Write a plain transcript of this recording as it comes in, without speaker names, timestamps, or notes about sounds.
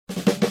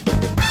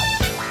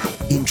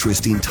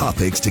interesting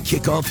topics to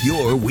kick off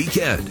your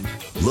weekend.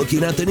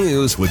 Looking at the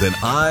news with an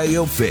eye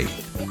of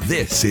faith.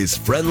 This is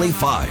Friendly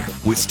Fire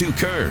with Stu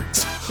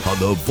Kearns on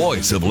the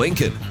voice of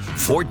Lincoln,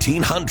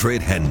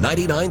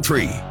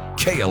 1499.3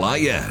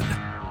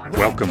 KLIN.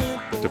 Welcome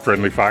to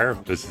Friendly Fire.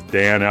 This is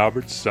Dan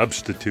Alberts,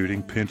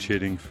 substituting, pinch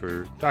hitting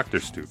for Dr.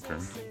 Stu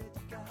Kearns,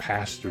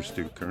 Pastor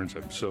Stu Kearns. I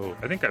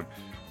think I've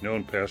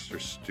known Pastor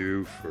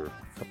Stu for a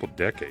couple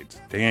decades.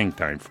 Dang,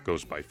 time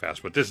goes by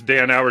fast. But this is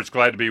Dan Alberts,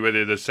 glad to be with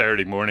you this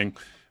Saturday morning.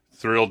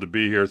 Thrilled to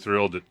be here,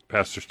 thrilled that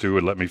Pastor Stu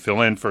would let me fill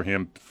in for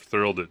him,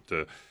 thrilled that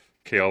the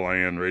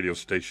KLIN radio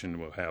station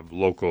will have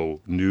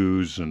local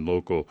news and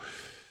local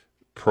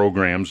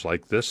programs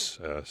like this.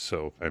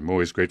 So I'm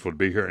always grateful to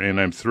be here. And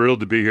I'm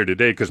thrilled to be here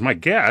today because my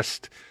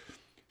guest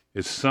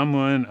is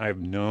someone I've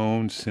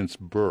known since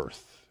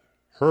birth,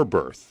 her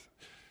birth.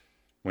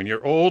 When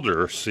you're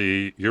older,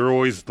 see, you're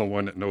always the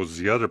one that knows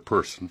the other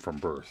person from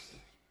birth.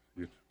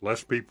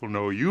 Less people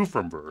know you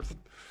from birth.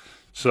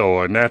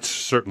 So, and that's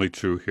certainly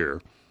true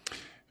here.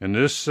 And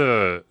this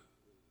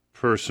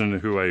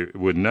person who I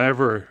would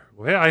never,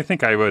 I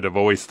think I would have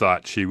always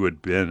thought she would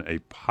have been a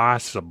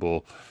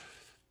possible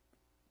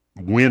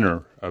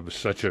winner of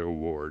such an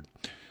award.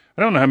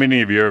 I don't know how many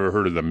of you ever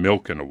heard of the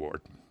Milken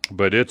Award,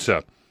 but it's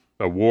a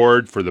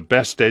award for the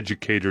best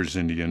educators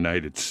in the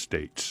United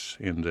States.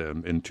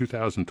 In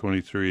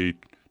 2023,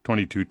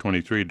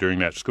 22-23, during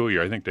that school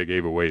year, I think they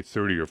gave away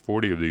 30 or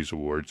 40 of these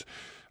awards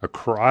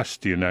across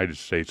the United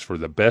States for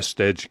the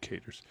best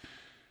educators.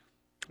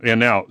 And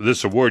now,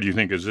 this award, you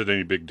think, is it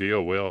any big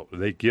deal? Well,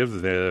 they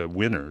give the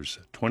winners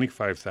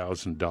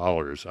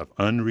 $25,000 of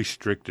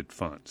unrestricted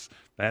funds.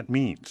 That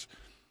means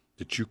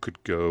that you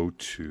could go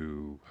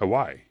to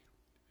Hawaii,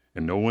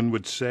 and no one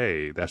would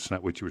say that's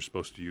not what you were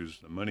supposed to use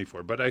the money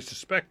for. But I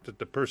suspect that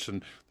the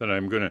person that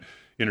I'm going to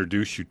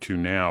introduce you to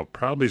now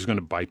probably is going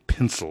to buy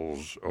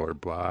pencils or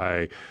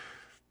buy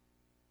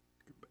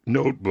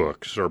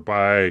notebooks or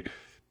buy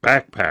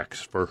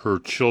backpacks for her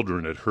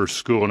children at her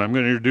school. And I'm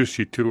going to introduce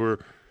you to her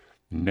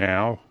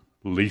now,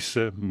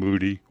 Lisa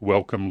Moody.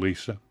 Welcome,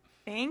 Lisa.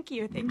 Thank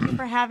you. Thank you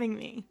for having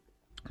me.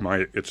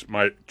 It's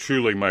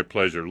truly my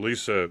pleasure.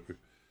 Lisa,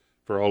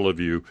 for all of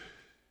you,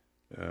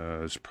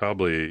 is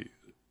probably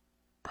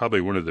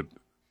one of the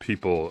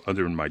people,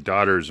 other than my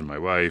daughters and my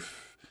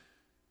wife,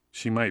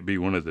 she might be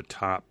one of the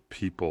top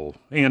people,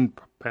 and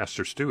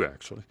Pastor Stu,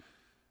 actually,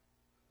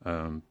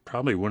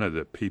 probably one of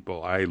the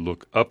people I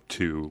look up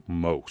to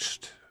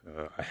most.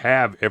 I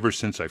have ever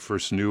since I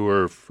first knew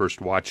her,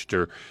 first watched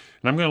her.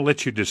 And I'm going to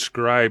let you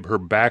describe her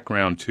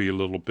background to you a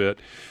little bit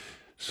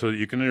so that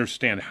you can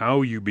understand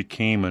how you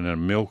became a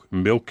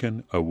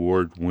Milken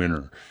Award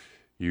winner.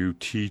 You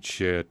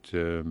teach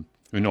in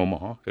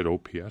Omaha at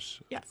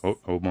OPS, yes.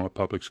 Omaha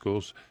Public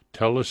Schools.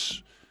 Tell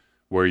us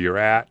where you're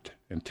at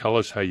and tell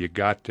us how you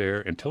got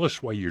there and tell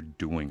us why you're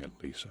doing it,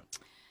 Lisa.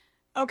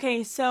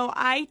 Okay, so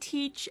I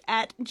teach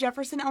at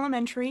Jefferson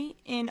Elementary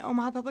in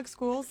Omaha Public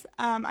Schools.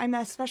 I'm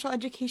a special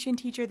education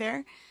teacher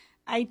there.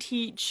 I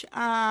teach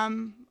a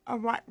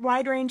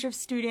wide range of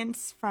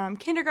students from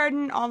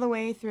kindergarten all the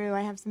way through.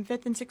 I have some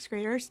 5th and 6th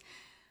graders.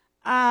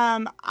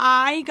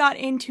 I got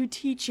into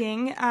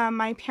teaching.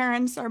 My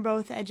parents are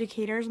both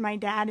educators. My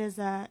dad is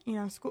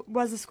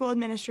was a school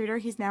administrator.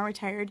 He's now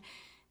retired.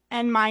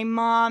 And my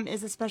mom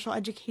is a special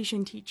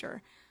education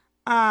teacher.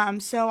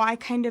 So I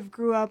kind of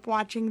grew up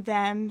watching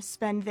them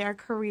spend their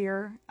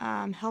career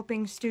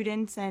helping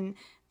students and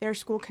their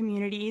school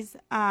communities.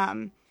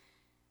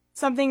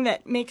 Something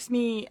that makes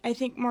me, I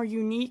think, more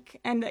unique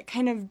and that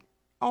kind of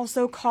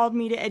also called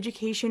me to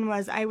education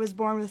was I was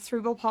born with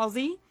cerebral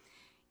palsy.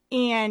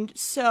 And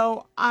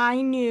so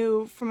I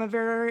knew from a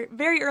very,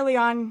 very early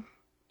on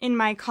in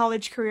my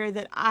college career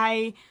that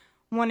I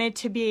wanted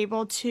to be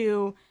able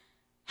to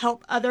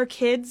help other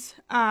kids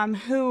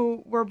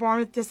who were born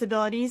with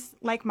disabilities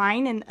like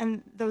mine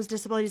and those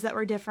disabilities that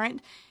were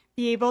different,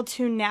 be able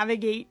to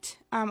navigate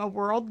a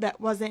world that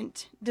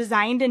wasn't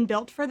designed and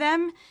built for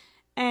them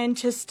and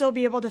to still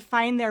be able to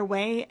find their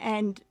way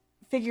and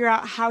figure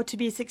out how to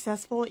be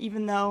successful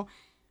even though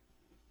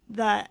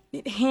the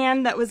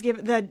hand that was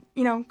given, the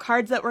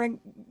cards that were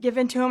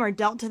given to them or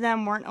dealt to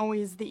them weren't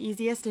always the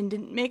easiest and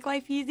didn't make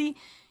life easy.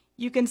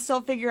 You can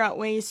still figure out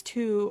ways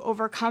to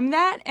overcome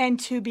that and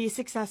to be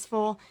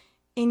successful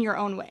in your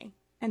own way.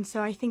 And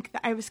so I think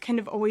that I was kind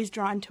of always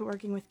drawn to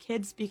working with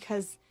kids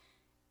because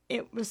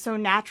it was so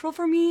natural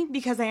for me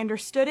because I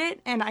understood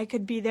it and I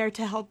could be there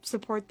to help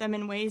support them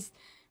in ways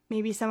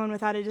maybe someone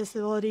without a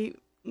disability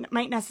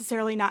might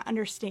necessarily not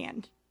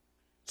understand.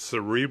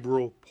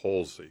 Cerebral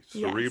palsy.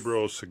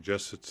 Cerebral Yes.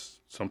 suggests it's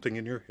something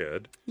in your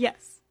head.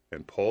 Yes.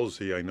 And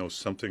palsy, I know,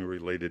 something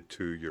related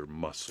to your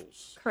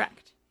muscles.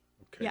 Correct.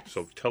 Okay. Yes.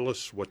 So tell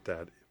us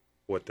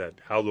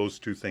how those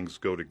two things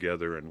go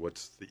together and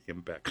what's the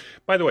impact.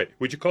 By the way,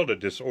 would you call it a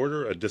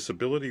disorder, a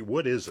disability?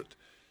 What is it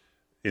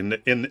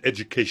in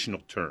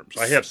educational terms?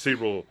 I have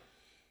cerebral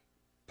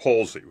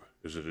palsy.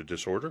 Is it a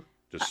disorder?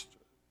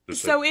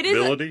 So it is.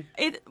 Disability?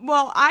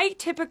 Well, I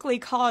typically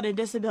call it a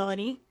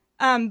disability.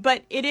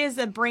 But it is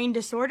a brain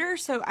disorder,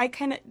 so I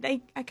kind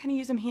of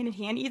use them hand in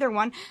hand. Either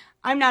one,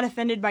 I'm not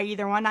offended by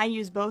either one. I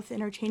use both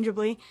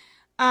interchangeably.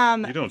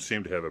 You don't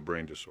seem to have a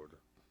brain disorder.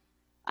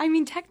 I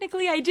mean,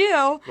 technically, I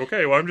do.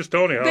 Okay, well, I'm just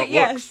telling you how it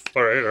looks,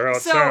 all right, or how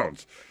it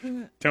sounds.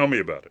 Tell me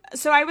about it.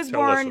 So I was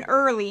born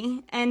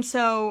early, and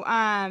so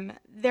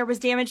there was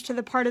damage to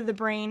the part of the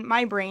brain,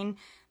 my brain,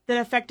 that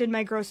affected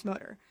my gross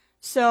motor.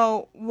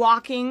 So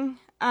walking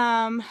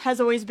has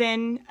always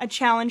been a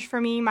challenge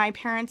for me. My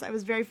parents, I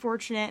was very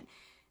fortunate.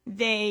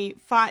 They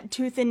fought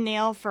tooth and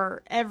nail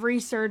for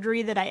every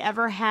surgery that I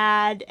ever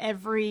had,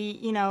 every,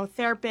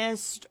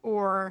 therapist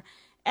or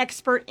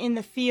expert in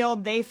the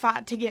field. They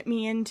fought to get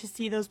me in to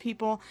see those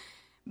people.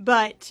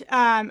 But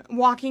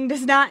walking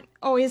does not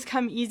always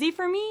come easy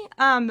for me.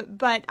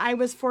 But I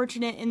was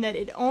fortunate in that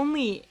it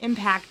only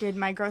impacted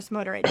my gross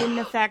motor. It didn't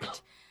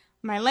affect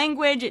my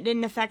language. It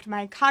didn't affect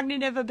my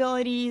cognitive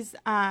abilities.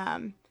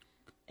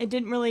 It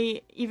didn't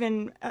really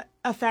even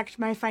affect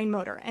my fine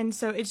motor. And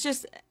so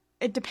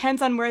it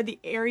depends on where the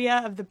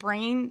area of the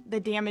brain,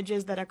 the damage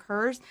is that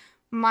occurs.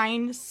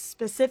 Mine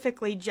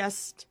specifically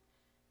just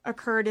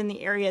occurred in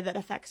the area that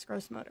affects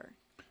gross motor.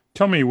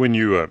 Tell me when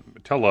you,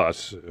 tell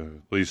us,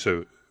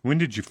 Lisa, when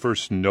did you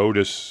first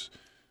notice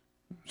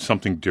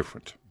something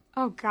different?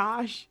 Oh,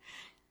 gosh.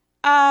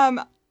 I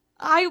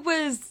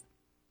was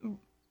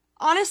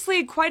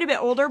honestly quite a bit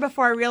older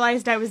before I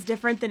realized I was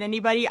different than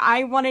anybody.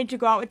 I wanted to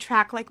go out with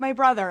track like my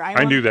brother.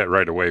 I knew that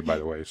right away, by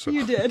the way. So.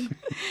 You did.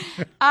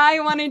 I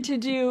wanted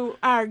to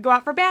go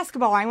out for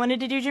basketball. I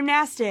wanted to do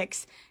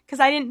gymnastics because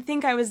I didn't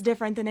think I was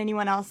different than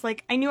anyone else.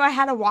 Like, I knew I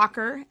had a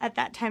walker at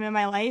that time in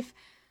my life,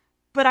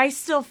 but I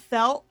still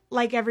felt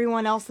like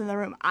everyone else in the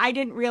room. I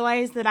didn't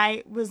realize that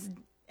I was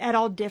at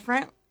all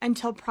different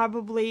until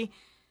probably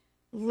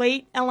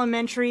late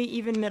elementary,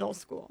 even middle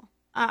school.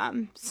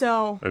 And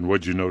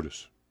what'd you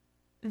notice?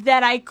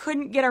 That I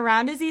couldn't get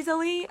around as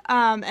easily,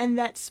 and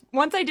that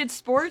once I did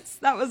sports,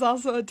 that was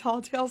also a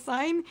tall tale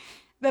sign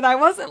that I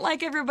wasn't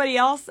like everybody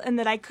else and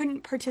that I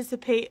couldn't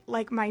participate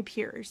like my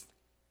peers.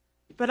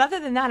 But other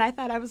than that, I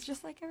thought I was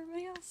just like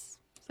everybody else.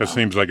 That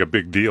seems like a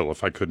big deal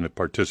if I couldn't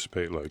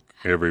participate like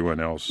everyone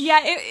else.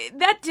 Yeah,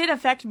 that did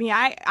affect me.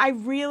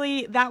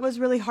 That was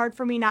really hard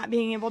for me, not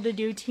being able to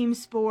do team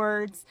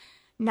sports,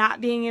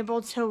 not being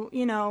able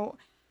to,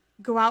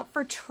 go out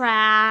for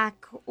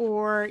track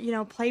or,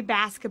 play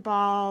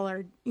basketball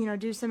or,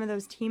 do some of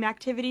those team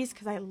activities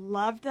because I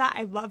loved that.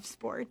 I love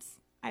sports.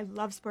 I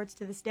love sports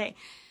to this day.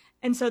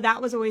 And so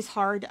that was always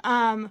hard.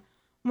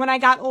 When I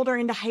got older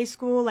into high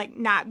school, like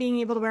not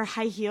being able to wear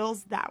high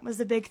heels, that was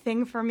a big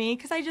thing for me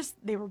because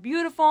they were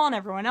beautiful and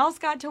everyone else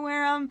got to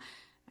wear them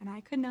and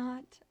I could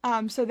not.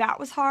 So that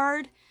was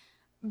hard.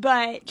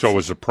 But so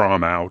was the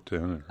prom out?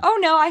 Oh,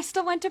 no, I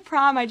still went to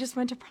prom. I just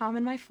went to prom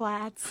in my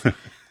flats. And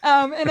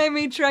I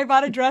made sure I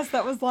bought a dress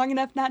that was long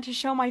enough not to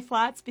show my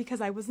flats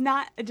because I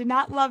did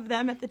not love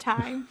them at the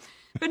time.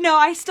 But no,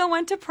 I still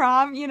went to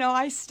prom.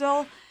 I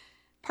still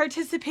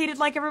participated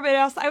like everybody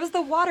else. I was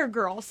the water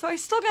girl, so I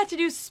still got to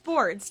do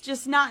sports,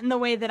 just not in the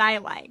way that I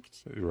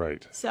liked.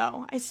 Right.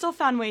 So I still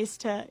found ways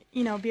to,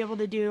 be able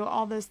to do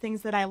all those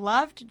things that I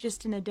loved,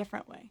 just in a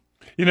different way.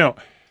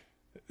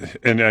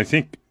 And I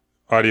think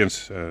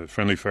audience,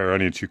 friendly fire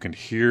audience, you can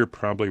hear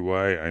probably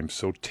why I'm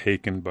so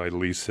taken by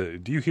Lisa.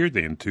 Do you hear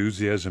the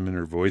enthusiasm in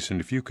her voice? And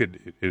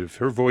if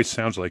her voice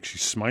sounds like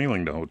she's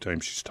smiling the whole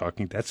time she's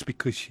talking, that's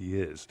because she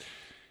is.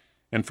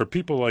 And for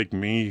people like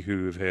me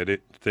who've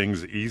had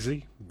things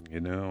easy,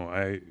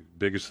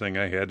 biggest thing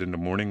I had in the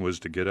morning was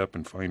to get up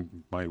and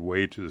find my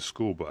way to the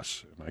school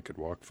bus. And I could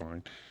walk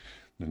fine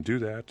and do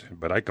that.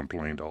 But I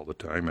complained all the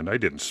time, and I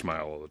didn't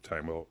smile all the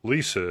time. Well,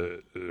 Lisa,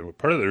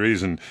 part of the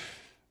reason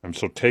I'm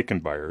so taken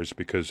by her is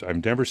because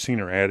I've never seen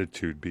her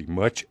attitude be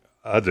much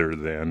other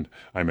than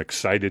I'm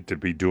excited to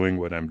be doing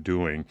what I'm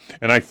doing.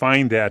 And I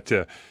find that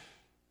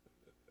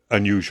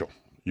unusual,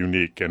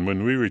 unique. And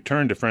when we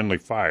return to Friendly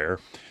Fire,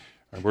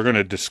 we're going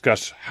to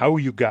discuss how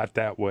you got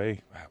that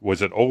way.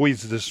 Was it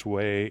always this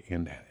way?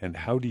 And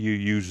how do you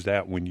use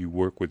that when you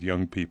work with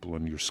young people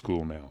in your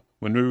school now?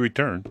 When we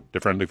return to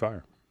Friendly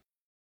Fire.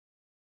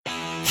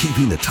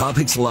 Keeping the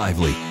topics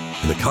lively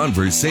and the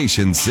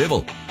conversation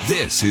civil.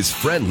 This is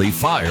Friendly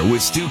Fire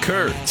with Stu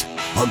Kearns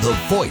on the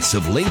voice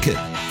of Lincoln,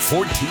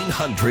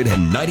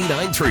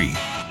 1499.3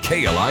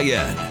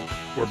 KLIN.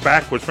 We're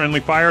back with Friendly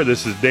Fire.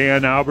 This is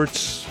Dan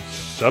Alberts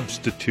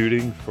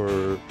substituting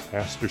for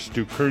Pastor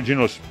Stu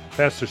Kearns.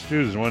 Pastor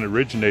Stu is the one who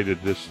originated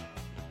this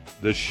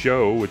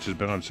show, which has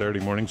been on Saturday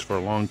mornings for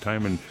a long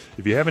time. And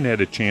if you haven't had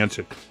a chance,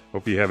 I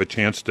hope you have a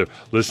chance to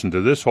listen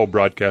to this whole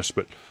broadcast,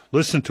 but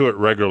listen to it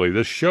regularly.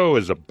 This show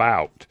is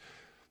about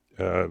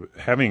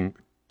having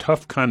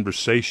tough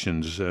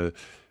conversations,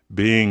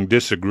 being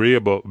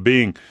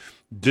disagreeing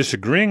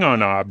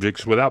on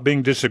objects without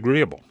being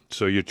disagreeable.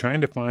 So you're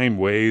trying to find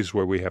ways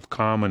where we have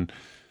common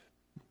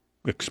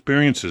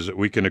experiences that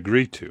we can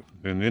agree to.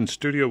 And in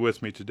studio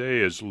with me today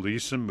is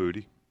Lisa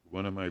Moody,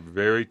 one of my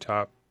very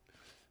top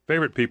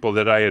favorite people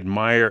that I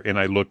admire and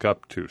I look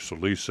up to. So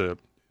Lisa,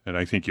 and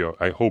I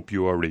hope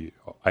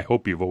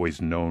you've always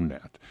known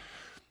that.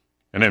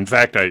 And in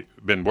fact, I've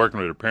been working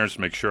with her parents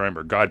to make sure I'm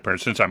her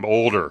godparent. Since I'm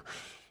older,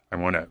 I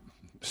want to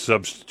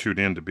substitute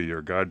in to be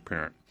your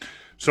godparent.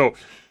 So,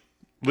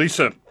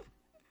 Lisa,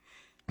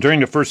 during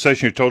the first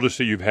session, you told us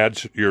that you've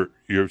had your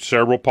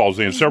cerebral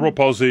palsy, and cerebral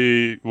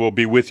palsy will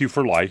be with you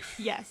for life.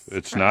 Yes.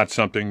 It's not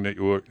something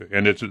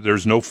that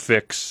there's no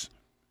fix.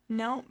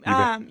 No.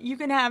 You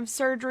can have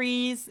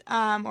surgeries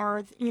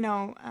or,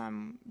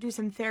 do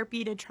some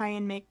therapy to try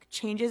and make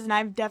changes. And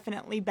I've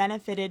definitely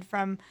benefited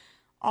from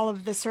all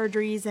of the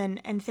surgeries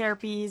and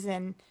therapies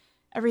and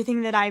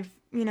everything that I've,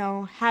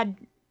 had,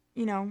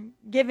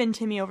 given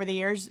to me over the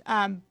years.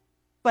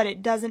 But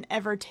it doesn't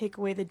ever take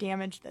away the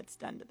damage that's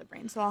done to the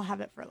brain. So I'll have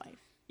it for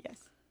life.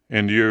 Yes.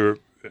 And you're,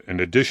 in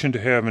addition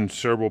to having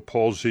cerebral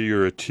palsy,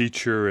 you're a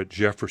teacher at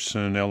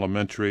Jefferson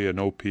Elementary, an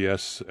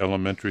OPS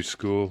elementary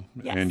school.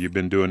 Yes. And you've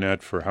been doing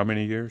that for how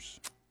many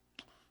years?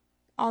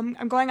 I'm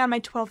going on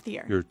my 12th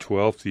year. Your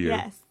 12th year.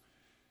 Yes.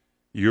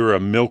 You're a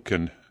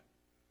Milken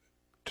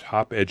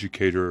Top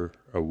Educator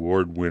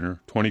Award winner,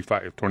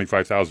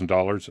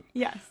 $25,000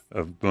 Yes.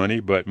 of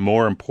money. But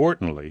more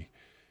importantly,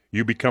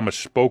 you become a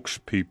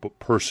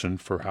spokesperson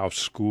for how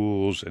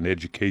schools and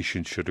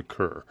education should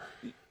occur.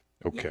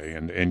 Okay,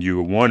 yes. and you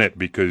won it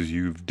because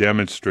you've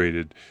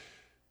demonstrated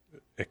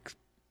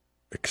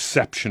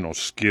exceptional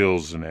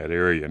skills in that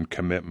area and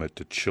commitment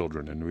to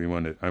children.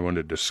 And I want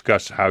to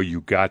discuss how you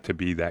got to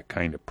be that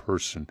kind of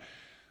person.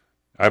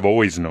 I've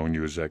always known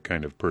you as that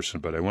kind of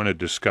person, but I want to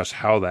discuss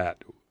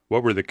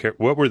what were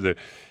the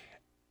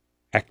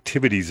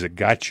activities that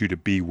got you to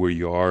be where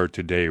you are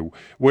today?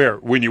 Where,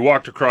 when you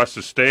walked across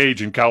the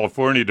stage in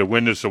California to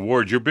win this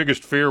award, your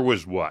biggest fear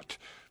was what?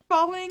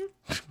 Falling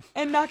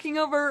and knocking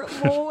over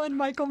Lowell and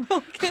Michael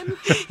Milken.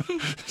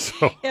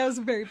 Yeah, it was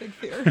a very big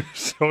fear.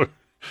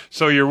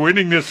 So you're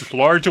winning this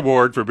large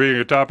award for being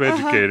a top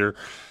educator,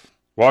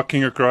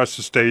 walking across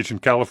the stage in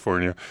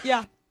California.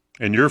 Yeah.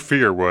 And your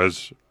fear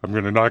was, I'm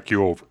going to knock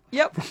you over.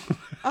 Yep,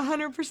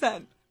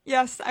 100%.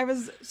 Yes, I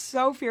was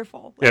so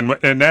fearful.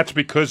 And that's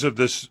because of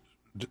this,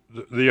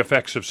 the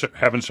effects of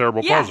having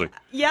cerebral palsy.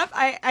 Yep,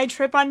 I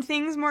trip on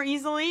things more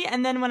easily,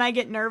 and then when I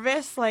get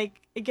nervous,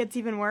 it gets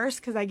even worse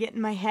because I get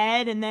in my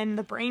head, and then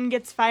the brain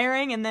gets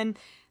firing, and then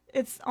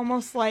it's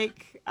almost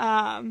like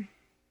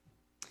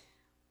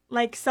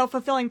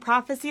self-fulfilling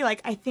prophecy.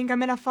 Like, I think I'm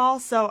going to fall,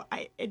 so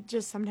it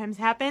just sometimes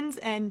happens,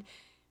 and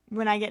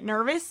when I get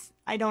nervous,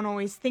 I don't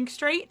always think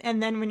straight,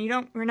 and then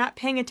when we're not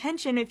paying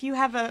attention, if you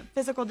have a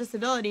physical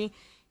disability,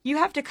 you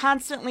have to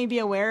constantly be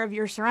aware of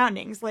your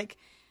surroundings. Like,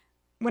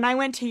 when I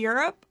went to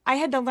Europe, I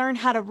had to learn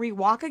how to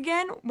re-walk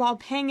again while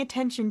paying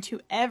attention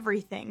to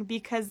everything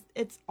because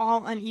it's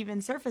all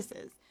uneven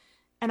surfaces.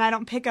 And I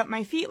don't pick up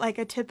my feet like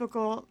a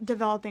typical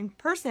developing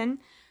person.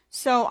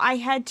 So I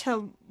had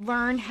to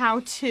learn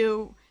how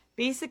to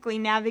basically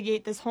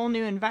navigate this whole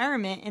new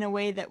environment in a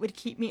way that would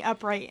keep me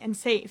upright and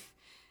safe.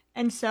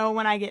 And so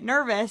when I get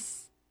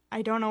nervous,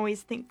 I don't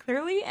always think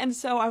clearly. And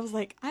so I was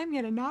like, I'm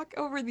going to knock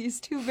over these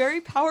two very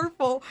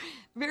powerful,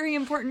 very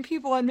important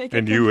people and make it.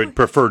 And you would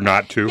prefer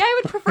not to? Yeah,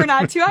 I would prefer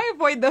not to. I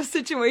avoid those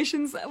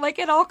situations like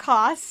at all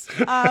costs.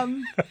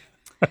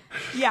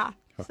 Yeah,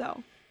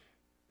 so.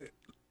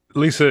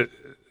 Lisa,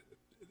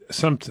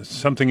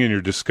 something in your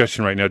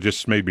discussion right now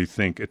just made me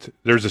think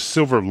there's a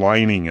silver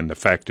lining in the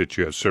fact that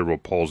you have cerebral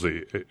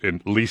palsy,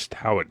 at least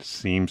how it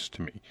seems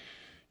to me.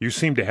 You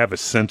seem to have a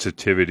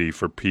sensitivity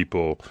for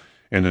people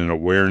and an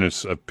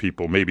awareness of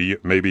people,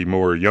 maybe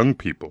more young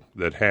people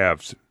that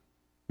have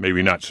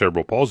maybe not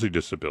cerebral palsy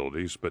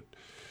disabilities, but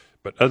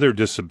other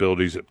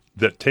disabilities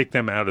that take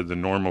them out of the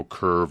normal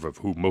curve of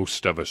who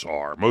most of us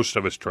are. Most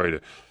of us try to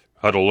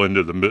huddle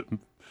into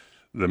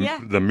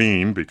the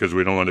mean because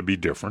we don't want to be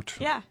different.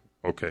 Yeah.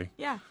 Okay.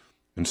 Yeah.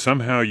 And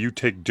somehow you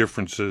take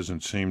differences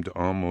and seem to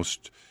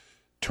almost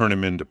turn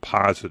them into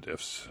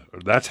positives.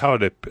 That's how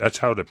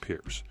it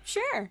appears.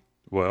 Sure.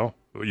 Well,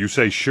 you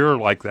say sure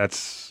like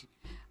that's...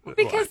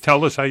 Because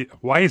tell us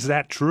why is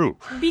that true?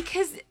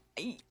 Because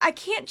I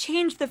can't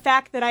change the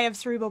fact that I have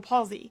cerebral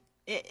palsy.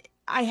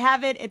 I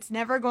have it. It's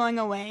never going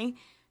away.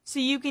 So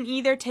you can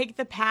either take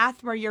the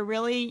path where you're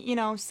really,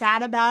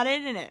 sad about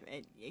it and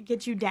it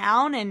gets you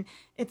down and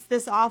it's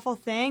this awful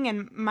thing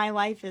and my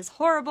life is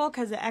horrible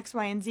because of X,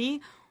 Y, and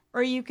Z.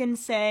 Or you can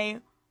say,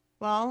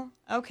 well,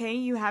 okay,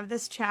 you have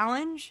this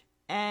challenge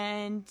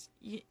and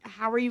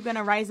how are you going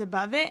to rise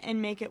above it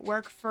and make it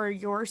work for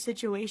your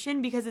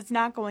situation because it's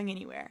not going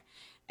anywhere.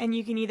 And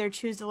you can either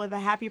choose to live a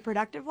happy,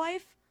 productive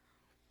life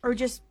or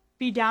just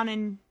be down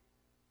in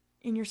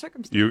your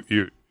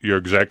circumstances. You're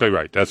exactly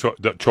right. That's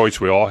the choice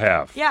we all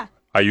have. Yeah.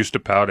 I used to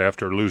pout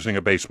after losing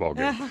a baseball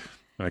game.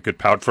 I could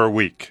pout for a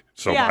week.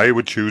 So I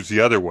would choose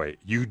the other way.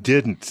 You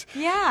didn't.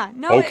 Yeah.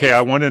 No. Okay,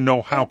 I want to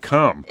know how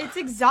come. It's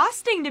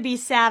exhausting to be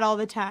sad all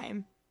the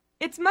time.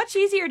 It's much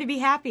easier to be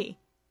happy.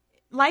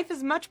 Life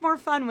is much more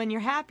fun when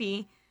you're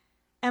happy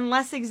and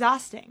less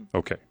exhausting.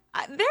 Okay.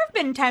 There have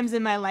been times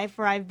in my life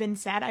where I've been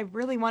sad. I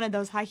really wanted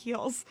those high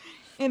heels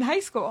in high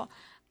school.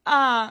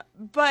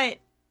 But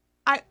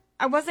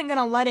I wasn't going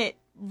to let it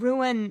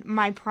ruin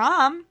my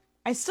prom.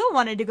 I still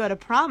wanted to go to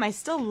prom. I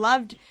still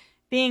loved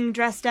being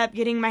dressed up,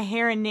 getting my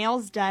hair and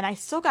nails done, I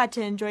still got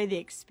to enjoy the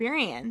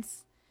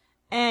experience.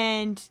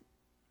 And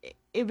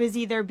it was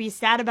either be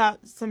sad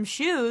about some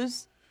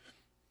shoes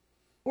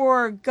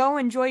or go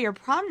enjoy your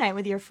prom night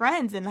with your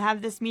friends and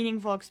have this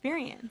meaningful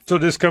experience. So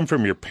did this come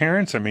from your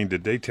parents? I mean,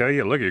 did they tell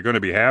you, look, you're going to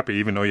be happy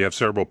even though you have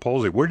cerebral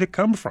palsy? Where did it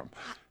come from?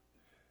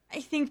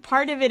 I think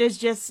part of it is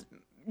just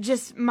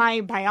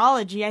my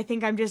biology. I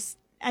think I'm just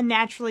a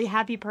naturally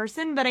happy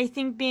person, but I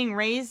think being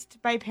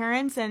raised by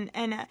parents and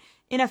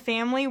in a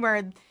family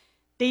where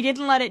they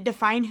didn't let it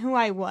define who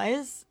I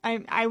was.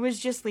 I was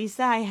just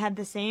Lisa. I had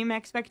the same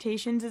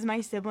expectations as my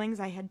siblings.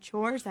 I had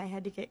chores. I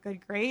had to get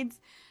good grades.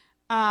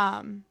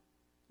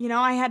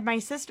 I had my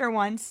sister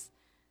once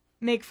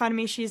make fun of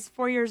me. She's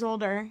 4 years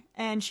older,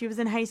 and she was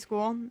in high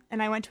school,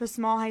 and I went to a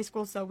small high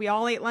school, so we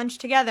all ate lunch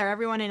together.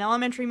 Everyone in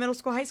elementary, middle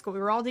school, high school, we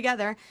were all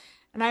together,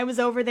 and I was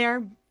over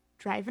there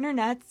driving her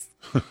nuts.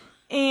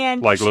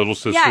 And like little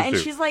sisters and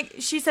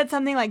do. she said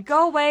something like,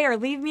 go away or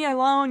leave me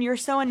alone. You're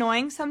so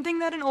annoying. Something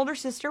that an older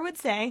sister would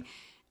say.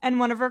 And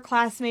one of her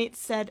classmates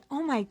said,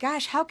 oh my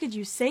gosh, how could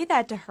you say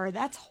that to her?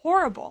 That's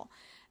horrible.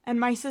 And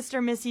my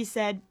sister Missy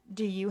said,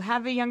 do you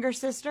have a younger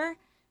sister?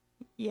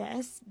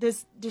 Yes.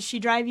 Does she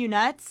drive you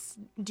nuts?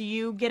 Do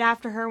you get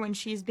after her when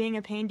she's being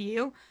a pain to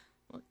you?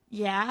 Well,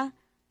 yeah.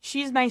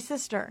 She's my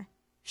sister.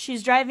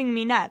 She's driving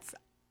me nuts.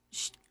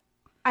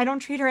 I don't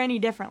treat her any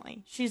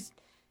differently.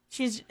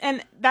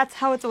 And that's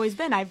how it's always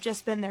been. I've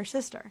just been their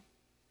sister.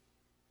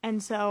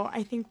 And so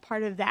I think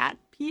part of that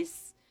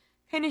piece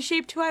kind of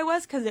shaped who I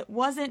was, because it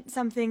wasn't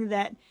something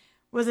that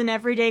was an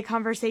everyday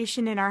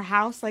conversation in our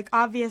house. Like,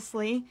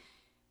 obviously,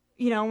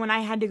 when I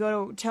had to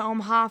go to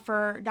Omaha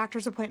for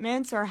doctor's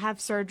appointments or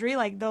have surgery,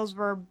 like, those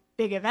were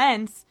big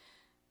events.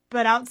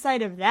 But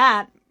outside of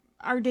that,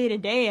 our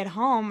day-to-day at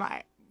home,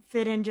 I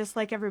fit in just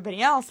like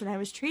everybody else, and I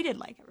was treated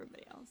like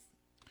everybody else.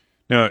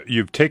 Now,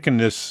 you've taken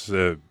this...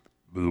 the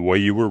way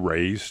you were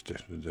raised,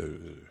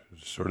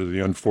 sort of the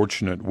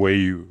unfortunate way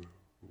you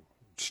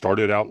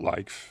started out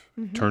life,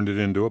 turned it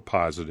into a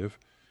positive.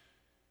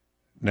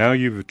 Now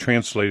you've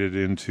translated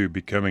into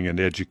becoming an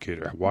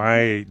educator.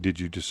 Why did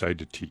you decide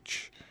to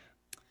teach?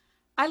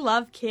 I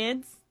love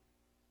kids.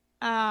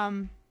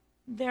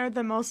 They're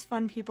the most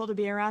fun people to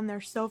be around.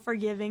 They're so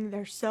forgiving.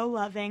 They're so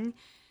loving.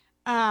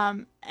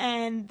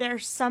 And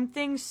there's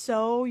something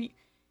so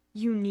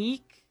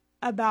unique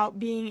about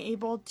being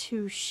able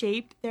to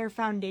shape their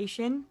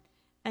foundation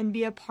and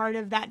be a part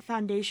of that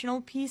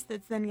foundational piece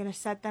that's then going to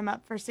set them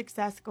up for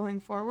success going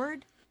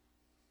forward,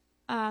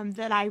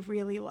 that I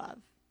really love.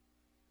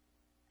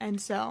 And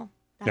so...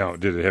 Now,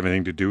 did it have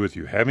anything to do with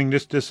you having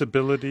this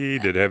disability?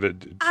 Did it have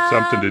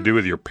something to do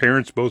with your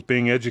parents both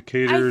being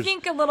educators? I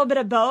think a little bit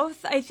of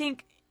both. I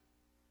think,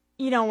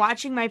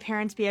 watching my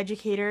parents be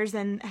educators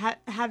and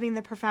having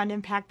the profound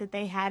impact that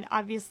they had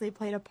obviously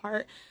played a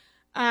part.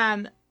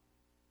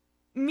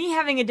 Me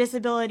having a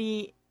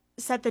disability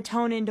set the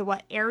tone into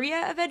what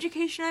area of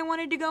education I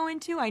wanted to go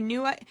into. I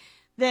knew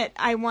that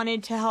I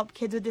wanted to help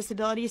kids with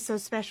disabilities, so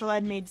special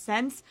ed made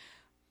sense.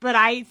 But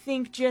I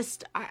think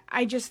I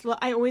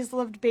always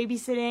loved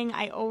babysitting.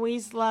 I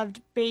always loved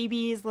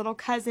babies, little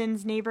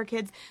cousins, neighbor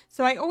kids.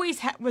 So I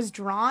always was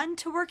drawn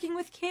to working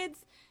with kids,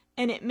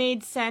 and it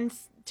made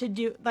sense to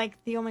do,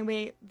 like, the only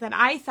way that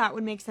I thought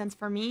would make sense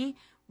for me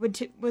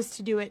was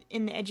to do it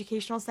in the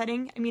educational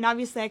setting. I mean,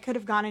 obviously I could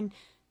have gone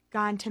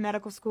to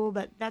medical school,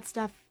 but that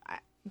stuff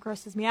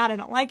grosses me out. I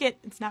don't like it.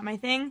 It's not my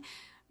thing.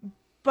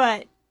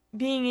 But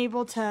being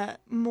able to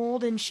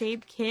mold and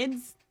shape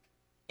kids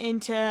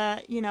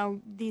into,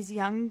 these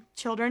young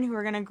children who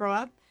are going to grow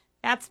up,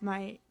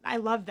 I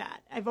love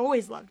that. I've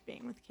always loved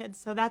being with kids.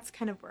 So that's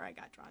kind of where I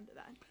got drawn to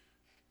that.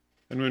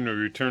 And when we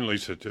return,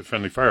 Lisa, to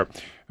Friendly Fire,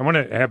 I want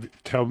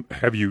to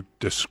have you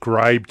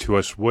describe to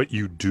us what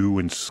you do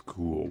in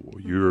school.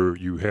 You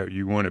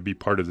want to be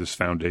part of this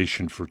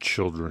foundation for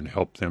children,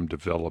 help them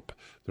develop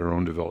their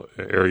own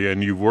area,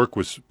 and you work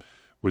with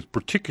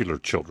particular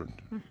children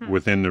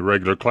within the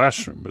regular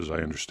classroom, as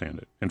I understand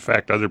it. In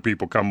fact, other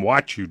people come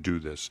watch you do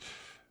this.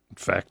 In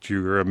fact,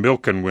 you're a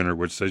Milken winner,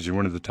 which says you're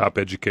one of the top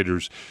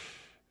educators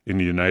in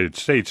the United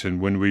States.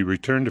 And when we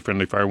return to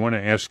Friendly Fire, I want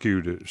to ask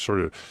you to sort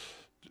of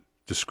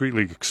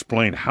discreetly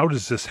explain, how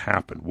does this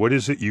happen? What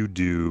is it you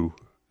do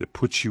that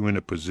puts you in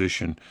a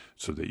position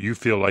so that you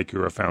feel like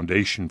you're a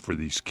foundation for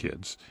these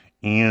kids,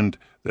 and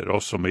that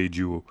also made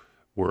you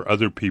where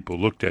other people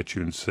looked at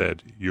you and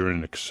said, you're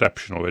an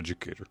exceptional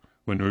educator?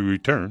 When we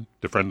return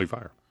to Friendly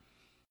Fire.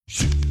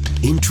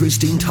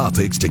 Interesting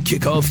topics to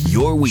kick off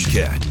your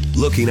weekend.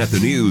 Looking at the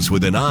news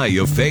with an eye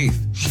of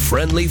faith.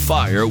 Friendly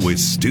Fire with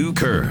Stu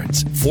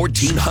Kearns,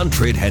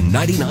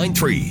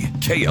 1499.3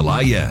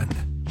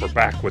 KLIN. We're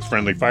back with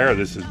Friendly Fire.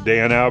 This is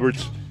Dan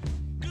Alberts,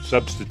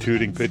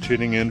 substituting, pitch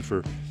hitting in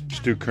for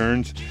Stu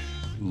Kearns.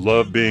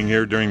 Love being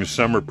here during the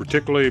summer,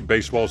 particularly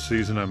baseball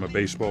season. I'm a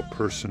baseball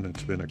person.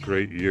 It's been a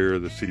great year.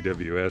 The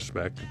CWS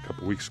back a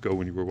couple weeks ago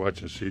when you were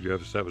watching the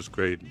CWS, that was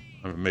great.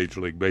 I'm a Major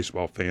League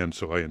Baseball fan,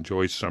 so I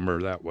enjoy summer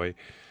that way.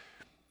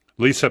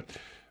 Lisa,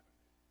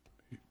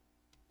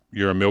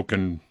 you're a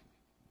Milken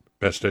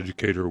Best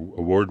Educator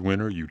Award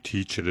winner. You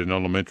teach at an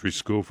elementary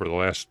school for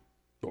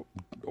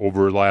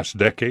over the last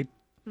decade.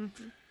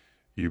 Mm-hmm.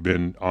 You've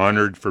been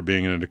honored for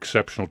being an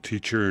exceptional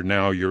teacher.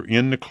 Now you're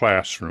in the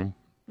classroom.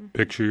 Mm-hmm.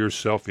 Picture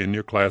yourself in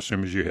your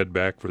classroom as you head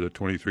back for the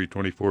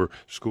 23-24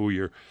 school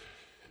year.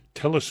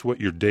 Tell us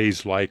what your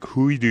day's like.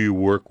 Who do you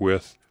work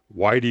with?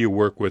 Why do you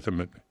work with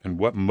them? And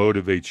what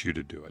motivates you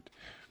to do it?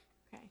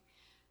 Okay.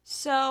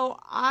 So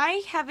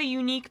I have a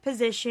unique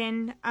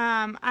position.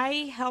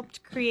 I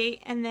helped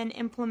create and then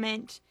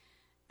implement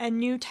a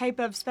new type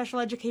of special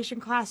education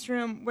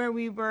classroom where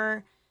we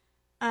were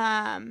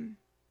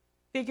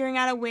figuring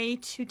out a way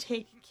to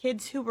take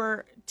kids who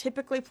were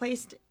typically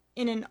placed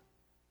in a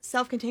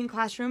self-contained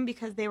classroom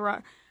because they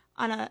were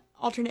on an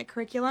alternate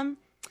curriculum.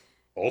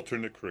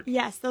 Alternate curriculum?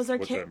 Yes, those are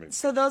kids. What's that mean?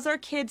 So those are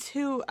kids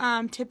who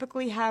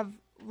typically have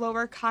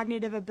lower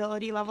cognitive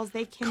ability levels.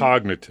 They can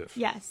Cognitive.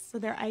 Yes, so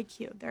their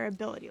IQ, their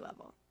ability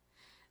level.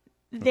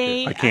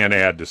 Okay. I can't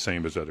add the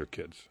same as other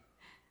kids.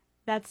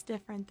 That's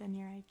different than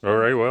your IQ. All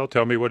right, well,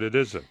 tell me what it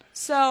is then.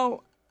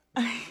 So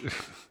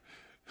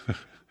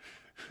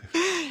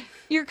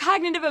your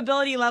cognitive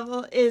ability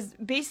level is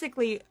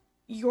basically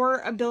your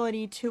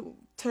ability to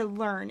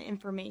learn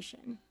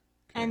information.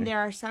 Okay. And there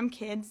are some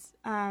kids...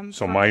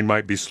 so mine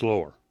might be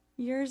slower.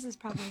 Yours is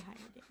probably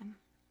higher, Dan.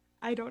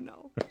 I don't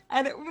know.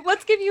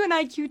 Let's give you an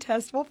IQ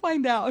test. We'll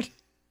find out.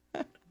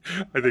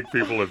 I think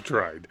people have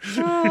tried.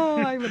 Oh,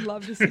 I would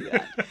love to see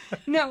that.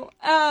 No.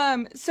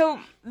 So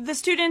the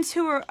students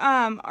who are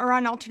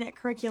on alternate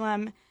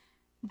curriculum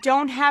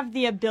don't have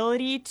the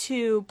ability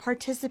to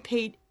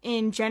participate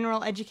in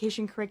general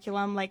education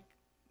curriculum like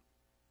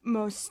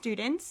most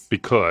students.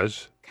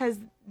 Because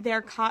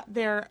their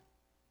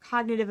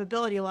cognitive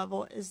ability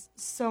level is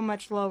so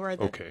much lower.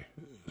 Okay.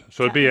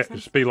 So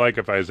it'd be like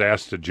if I was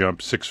asked to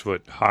jump 6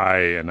 foot high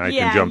and I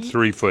can jump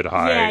 3 foot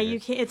high. Yeah, you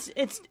can.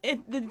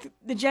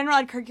 The general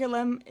ed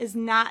curriculum is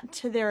not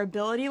to their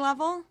ability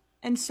level,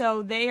 and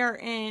so they are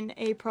in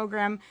a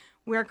program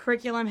where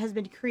curriculum has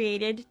been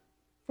created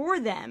for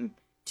them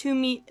to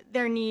meet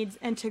their needs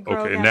and to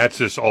grow. Okay, and that's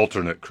this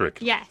alternate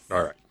curriculum. Yes.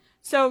 All right.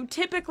 So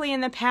typically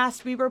in the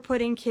past, we were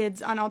putting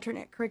kids on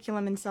alternate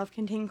curriculum in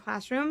self-contained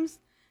classrooms,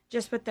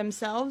 just with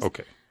themselves.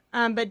 Okay.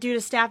 But due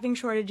to staffing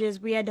shortages,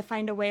 we had to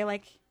find a way,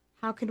 like,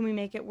 how can we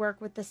make it work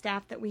with the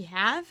staff that we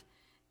have?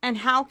 And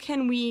how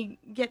can we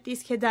get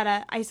these kids out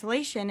of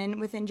isolation and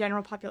within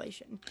general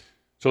population?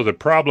 So the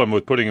problem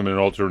with putting them in an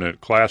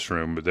alternate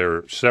classroom,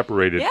 they're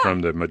separated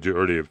from the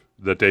majority of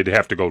that they'd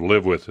have to go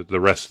live with the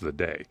rest of the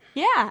day.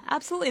 Yeah,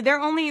 absolutely.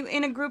 They're only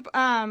in a group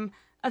of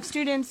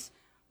students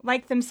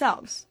like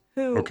themselves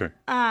who,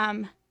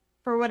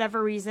 for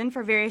whatever reason,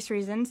 for various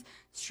reasons,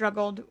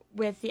 struggled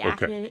with the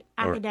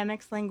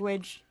academics,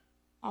 language,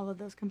 all of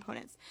those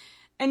components.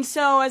 And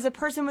so as a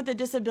person with a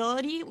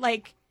disability,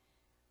 like,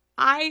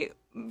 I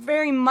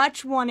very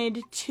much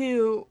wanted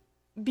to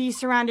be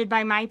surrounded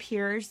by my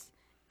peers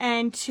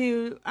and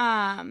to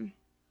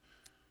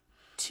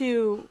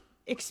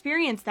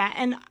experience that.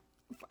 And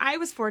I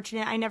was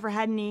fortunate. I never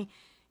had any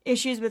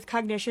issues with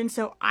cognition,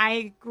 so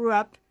I grew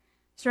up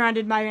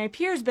surrounded by my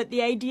peers. But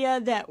the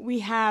idea that we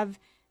have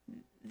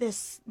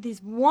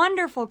these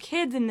wonderful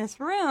kids in this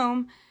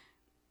room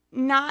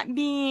not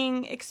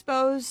being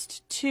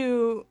exposed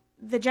to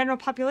the general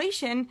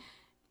population,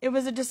 it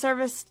was a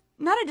disservice.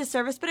 Not a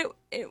disservice, but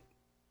it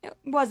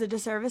was a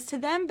disservice to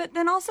them. But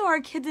then also our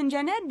kids in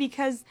Gen Ed,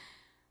 because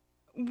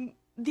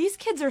these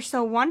kids are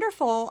so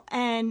wonderful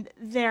and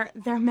they're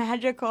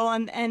magical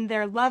and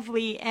they're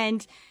lovely,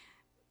 and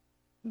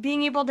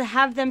being able to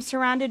have them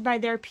surrounded by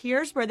their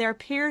peers, where their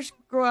peers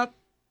grow up,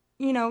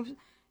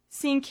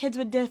 seeing kids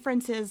with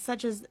differences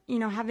such as,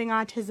 having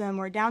autism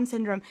or Down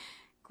syndrome,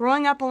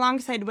 growing up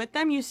alongside with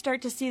them, you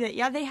start to see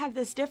that, they have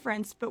this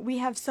difference, but we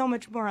have so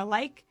much more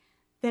alike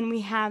than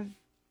we have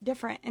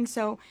different. And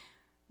so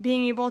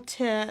being able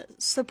to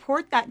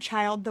support that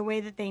child the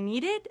way that they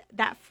needed,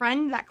 that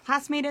friend, that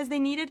classmate as they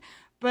needed,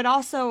 but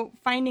also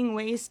finding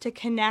ways to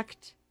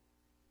connect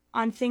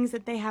on things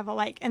that they have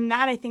alike. And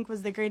that, I think,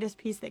 was the greatest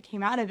piece that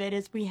came out of it,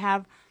 is we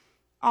have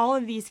all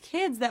of these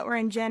kids that were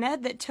in Gen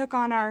Ed that took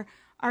on our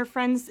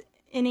friends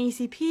in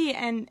ACP,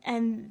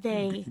 and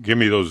they... Give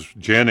me those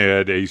Gen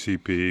Ed,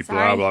 ACP,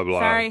 blah, blah, blah,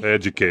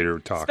 educator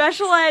talk.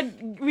 Special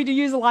ed, we do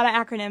use a lot of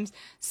acronyms.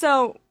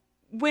 So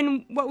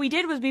what we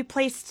did was we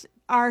placed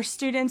our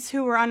students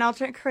who were on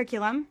alternate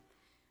curriculum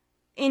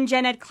in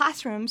Gen Ed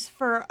classrooms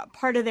for a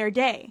part of their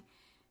day.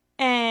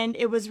 And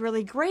it was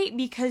really great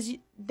because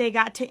they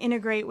got to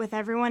integrate with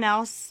everyone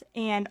else,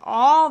 and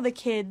all the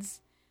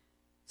kids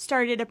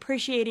started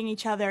appreciating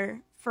each other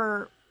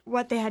for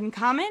what they had in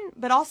common,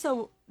 but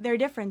also their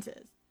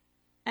differences.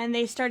 And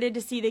they started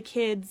to see the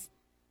kids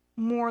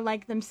more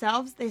like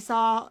themselves. They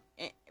saw,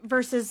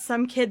 versus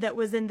some kid that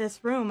was in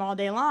this room all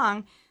day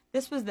long,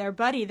 this was their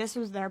buddy, this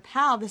was their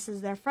pal, this is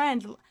their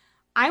friend.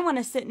 I want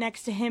to sit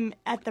next to him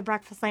at the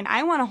breakfast line.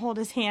 I want to hold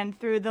his hand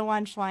through the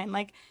lunch line.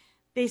 Like,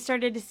 they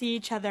started to see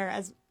each other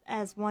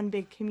as one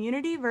big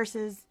community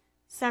versus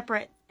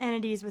separate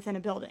entities within a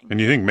building.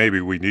 And you think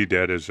maybe we need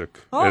that as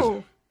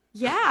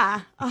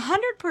Yeah,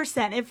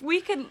 100%. If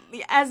we could,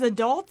 as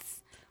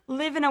adults,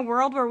 live in a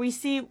world where we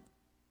see,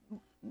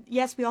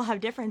 yes, we all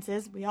have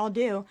differences, we all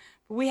do,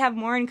 but we have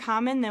more in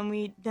common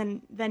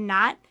than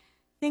not.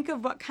 Think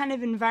of what kind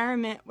of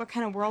environment, what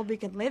kind of world we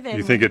could live in.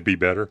 You think it'd be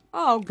better?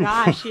 Oh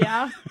gosh,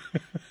 yeah,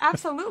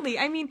 absolutely.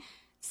 I mean,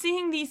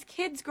 seeing these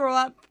kids grow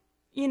up,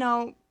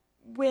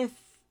 with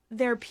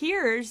their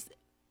peers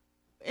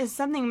is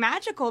something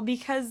magical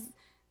because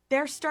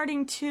they're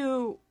starting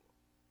to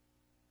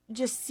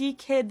just see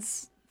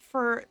kids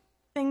for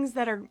things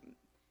that are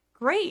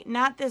great,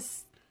 not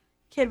this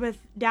kid with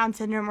Down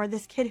syndrome or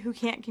this kid who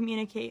can't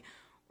communicate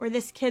or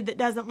this kid that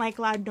doesn't like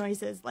loud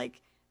noises.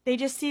 Like, they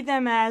just see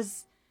them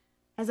as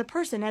a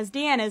person, as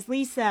Dan, as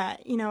Lisa,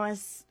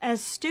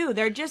 as Stu.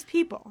 They're just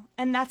people,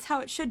 and that's how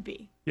it should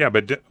be. Yeah,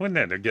 but when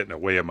they're getting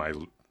away of my,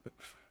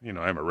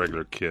 I'm a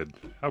regular kid.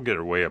 I'll get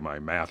away of my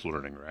math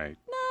learning, right?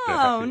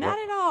 No, not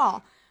at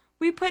all.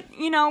 We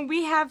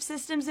we have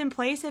systems in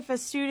place if a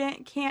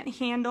student can't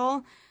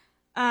handle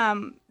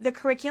the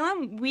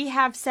curriculum. We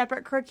have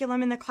separate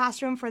curriculum in the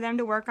classroom for them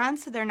to work on,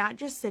 so they're not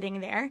just sitting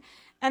there.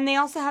 And they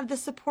also have the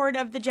support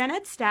of the gen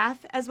ed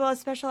staff as well as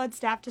special ed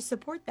staff to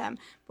support them.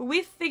 But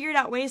we've figured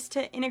out ways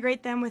to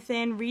integrate them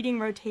within reading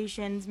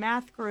rotations,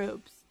 math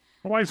groups.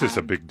 Why is this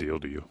a big deal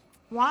to you?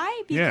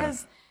 Why?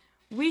 Because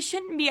we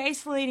shouldn't be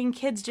isolating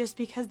kids just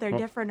because they're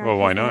different or well,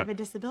 why because they not? have a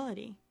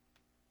disability.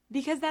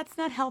 Because that's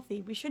not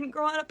healthy. We shouldn't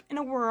grow up in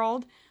a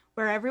world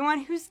where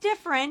everyone who's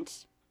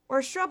different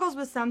or struggles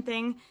with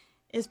something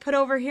is put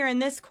over here in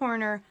this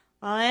corner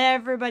while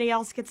everybody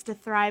else gets to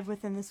thrive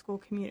within the school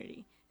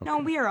community. Okay. No,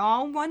 we are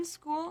all one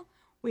school.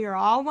 We are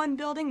all one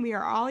building. We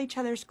are all each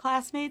other's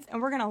classmates,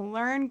 and we're going to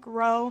learn,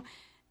 grow,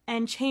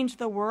 and change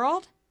the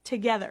world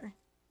together,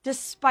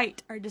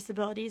 despite our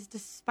disabilities,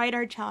 despite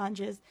our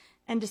challenges,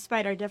 and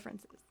despite our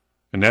differences.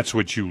 And that's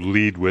what you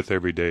lead with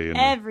every day.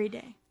 Every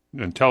day.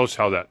 And tell us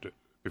how that,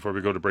 before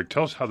we go to break,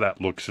 tell us how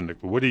that looks.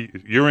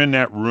 You're in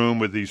that room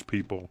with these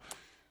people.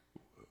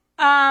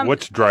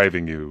 What's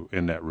driving you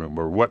in that room,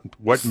 or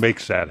what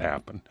makes that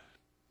happen?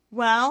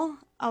 Well,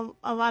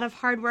 a lot of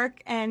hard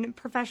work and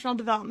professional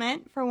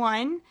development, for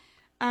one,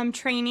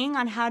 training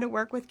on how to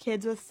work with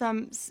kids with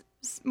some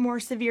more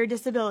severe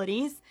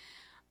disabilities.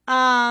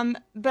 But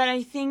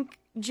I think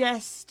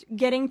just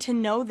getting to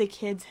know the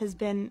kids has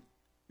been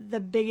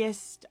the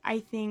biggest, I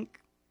think,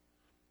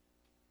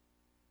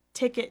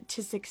 ticket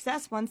to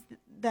success. Once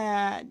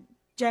the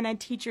gen ed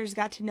teachers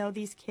got to know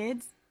these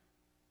kids,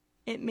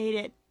 it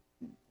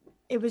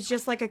was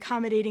just like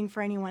accommodating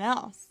for anyone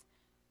else.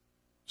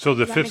 So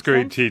the fifth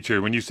grade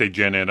teacher, when you say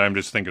gen ed, I'm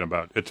just thinking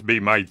about it to be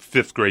my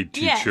fifth grade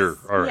teacher.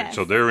 Yes, all right, yes.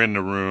 So they're in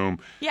the room.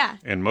 Yeah.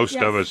 And most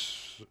of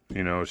us,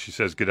 she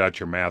says, get out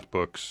your math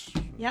books.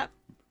 Yep.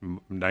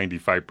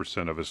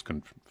 95% of us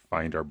can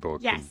find our book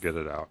Yes. and get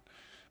it out.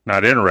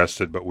 Not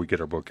interested, but we get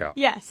our book out.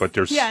 Yes.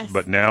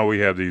 But now we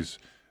have these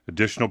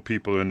additional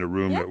people in the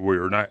room that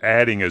we're not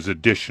adding as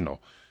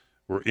additional.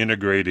 We're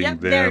integrating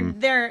them.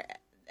 They're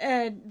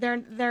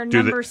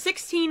number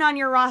 16 on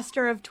your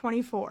roster of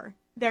 24.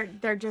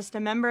 They're just a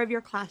member of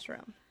your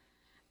classroom.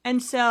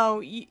 And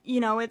so,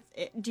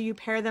 do you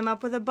pair them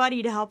up with a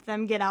buddy to help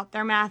them get out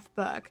their math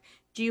book?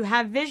 Do you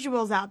have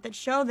visuals out that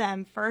show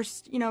them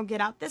first,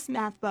 get out this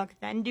math book,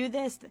 then do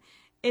this?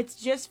 It's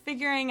just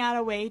figuring out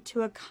a way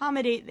to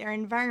accommodate their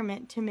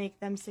environment to make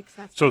them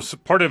successful. So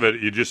part of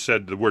it, you just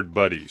said the word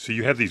buddy. So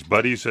you have these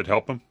buddies that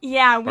help them?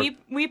 Yeah,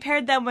 we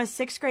paired them with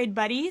sixth grade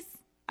buddies.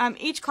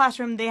 Each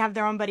classroom, they have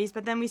their own buddies,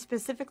 but then we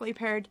specifically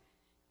paired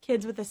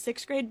kids with a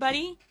sixth grade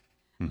buddy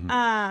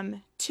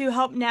to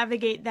help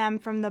navigate them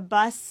from the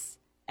bus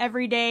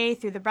every day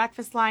through the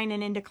breakfast line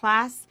and into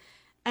class.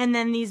 And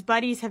then these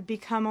buddies have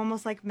become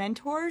almost like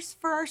mentors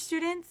for our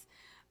students.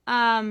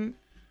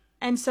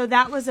 And so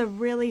that was a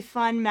really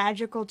fun,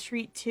 magical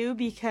treat, too,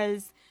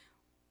 because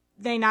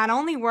they not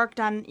only worked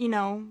on,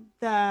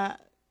 the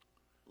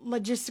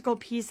logistical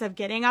piece of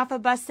getting off a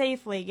bus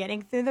safely,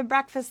 getting through the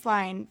breakfast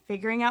line,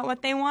 figuring out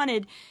what they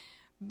wanted,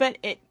 but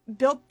it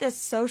built this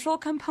social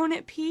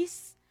component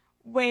piece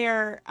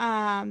where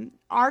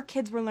our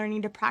kids were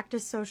learning to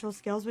practice social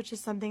skills, which is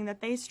something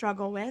that they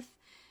struggle with.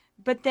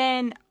 But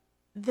then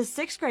the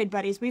sixth grade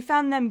buddies, we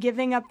found them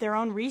giving up their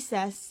own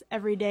recess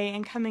every day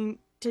and coming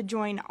to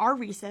join our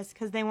recess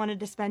because they wanted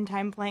to spend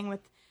time playing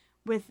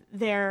with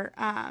their...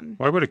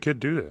 Why would a kid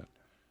do that?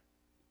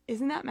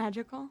 Isn't that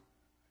magical?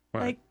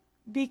 Why?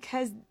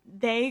 Because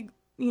they,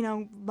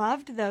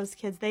 loved those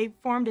kids. They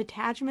formed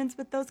attachments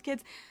with those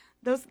kids.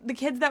 The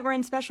kids that were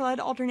in special ed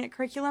alternate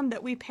curriculum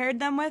that we paired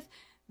them with,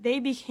 they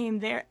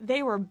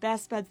were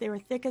best buds. They were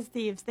thick as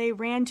thieves. They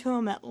ran to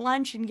them at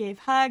lunch and gave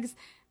hugs.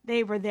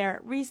 They were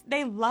there.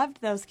 They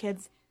loved those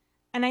kids.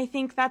 And I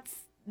think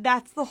that's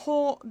the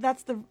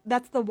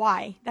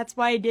why. That's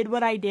why I did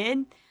what I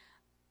did.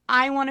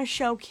 I want to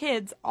show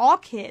all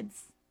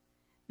kids,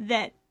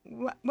 that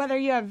whether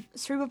you have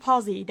cerebral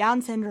palsy,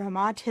 Down syndrome,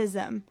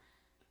 autism,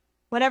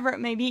 whatever it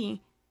may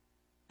be,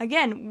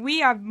 again,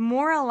 we are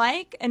more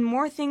alike and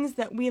more things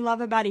that we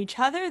love about each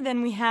other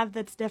than we have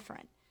that's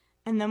different.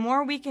 And the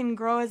more we can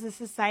grow as a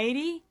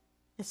society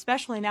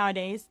especially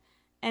nowadays,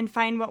 and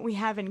find what we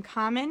have in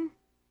common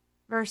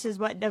versus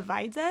what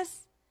divides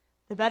us,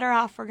 the better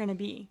off we're going to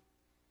be.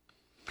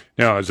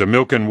 Now, as a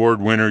Milken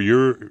Award winner,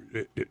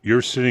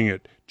 you're sitting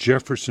at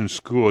Jefferson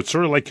School. It's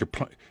sort of like it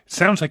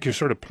sounds like you're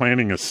sort of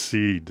planting a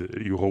seed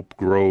that you hope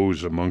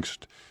grows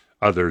amongst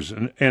others,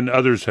 and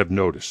others have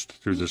noticed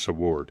through this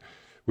award.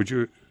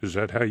 Is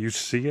that how you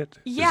see it?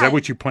 Yeah. Is that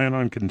what you plan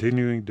on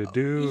continuing to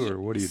do, or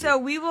what do you do? So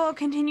we will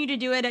continue to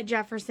do it at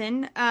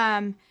Jefferson,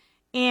 and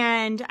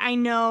I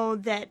know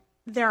that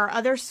there are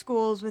other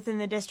schools within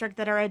the district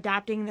that are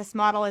adopting this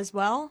model as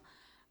well.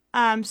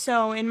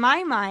 So in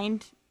my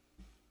mind,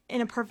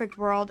 in a perfect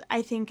world,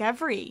 I think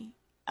every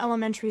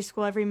elementary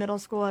school, every middle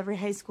school, every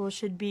high school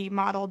should be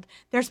modeled.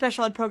 Their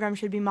special ed program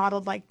should be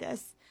modeled like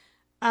this.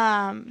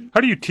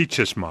 How do you teach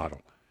this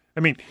model? I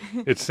mean,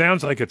 it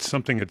sounds like it's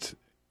something that's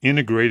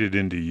integrated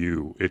into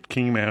you. It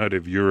came out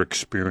of your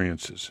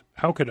experiences.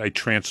 How could I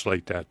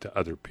translate that to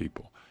other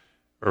people?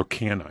 Or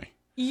can I?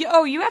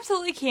 You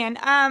absolutely can.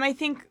 I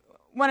think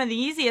one of the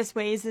easiest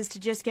ways is to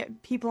just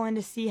get people in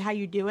to see how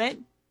you do it.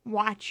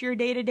 Watch your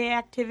day-to-day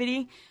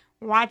activity.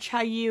 Watch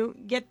how you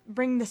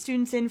bring the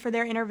students in for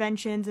their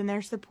interventions and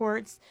their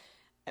supports.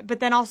 But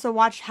then also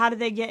watch how do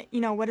they get,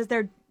 what does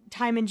their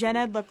time in gen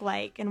ed look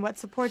like? And what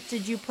supports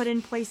did you put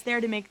in place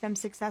there to make them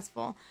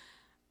successful?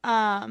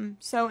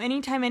 So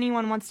anytime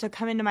anyone wants to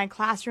come into my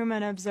classroom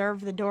and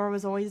observe, the door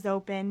was always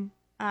open.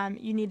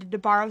 You needed to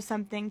borrow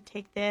something,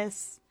 take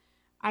this.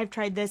 I've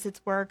tried this,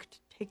 it's worked.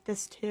 Take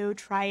this too,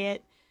 try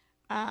it.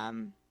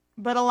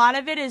 But a lot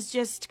of it is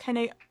just kind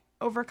of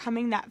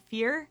overcoming that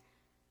fear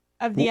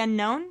of the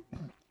unknown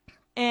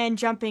and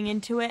jumping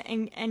into it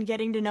and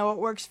getting to know what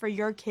works for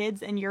your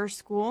kids and your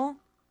school.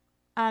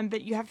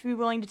 But you have to be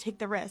willing to take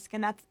the risk.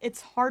 And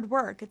it's hard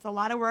work. It's a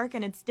lot of work,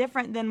 and it's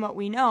different than what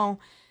we know.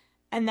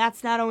 And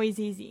that's not always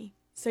easy.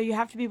 So you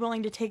have to be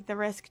willing to take the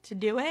risk to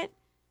do it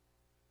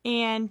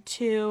and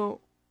to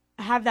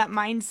have that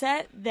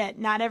mindset that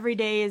not every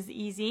day is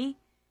easy.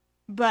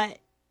 But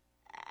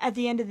at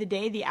the end of the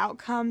day, the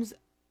outcomes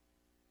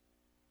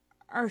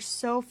are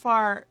so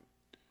far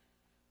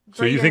greater.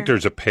 So you think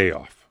there's a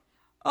payoff?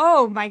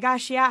 Oh my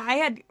gosh,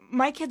 yeah.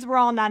 My kids were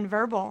all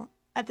nonverbal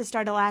at the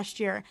start of last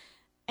year.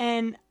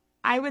 And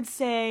I would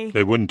say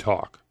they wouldn't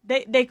talk.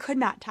 They could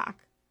not talk.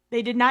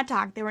 They did not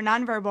talk. They were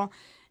nonverbal.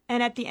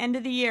 And at the end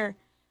of the year,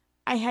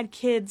 I had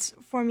kids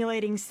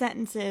formulating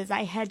sentences.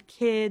 I had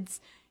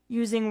kids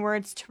using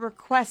words to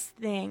request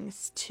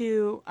things,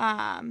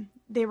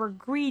 they were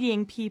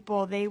greeting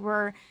people. They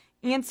were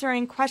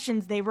answering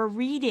questions. They were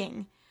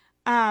reading.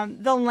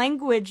 The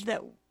language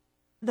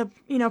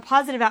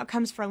positive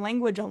outcomes for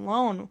language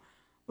alone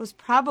was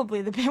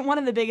probably one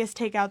of the biggest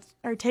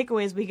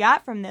takeaways we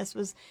got from this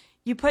was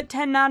you put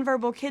 10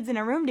 nonverbal kids in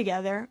a room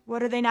together.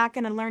 What are they not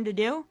going to learn to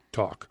do?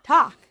 Talk.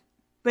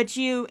 But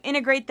you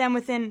integrate them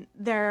within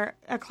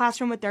a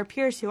classroom with their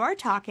peers who are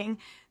talking.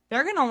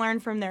 They're going to learn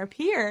from their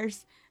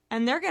peers,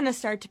 and they're going to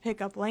start to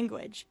pick up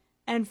language.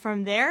 And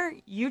from there,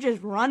 you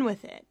just run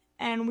with it.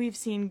 And we've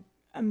seen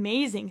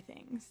amazing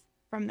things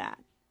from that.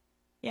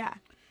 Yeah.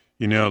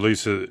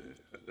 Lisa,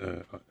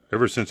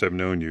 ever since I've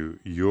known you,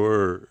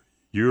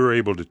 you're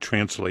able to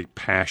translate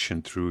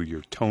passion through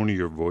your tone of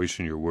your voice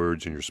and your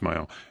words and your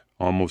smile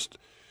almost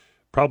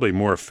probably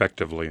more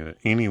effectively than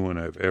anyone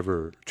I've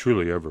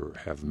truly ever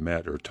have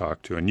met or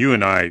talked to. And you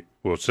and I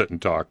will sit and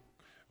talk.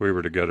 We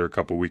were together a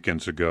couple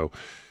weekends ago.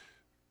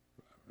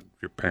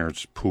 Your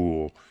parents'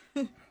 pool.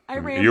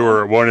 You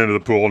were at one end of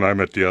the pool and I'm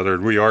at the other,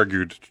 and we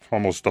argued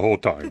almost the whole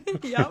time.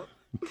 Yep.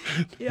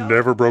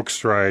 Never broke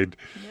stride.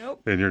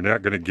 Nope. And you're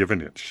not going to give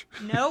an inch.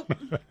 Nope.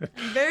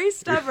 I'm very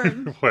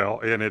stubborn. Well,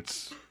 and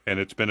it's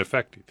been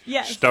effective.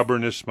 Yes.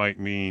 Stubbornness might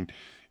mean,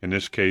 in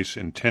this case,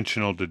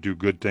 intentional to do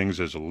good things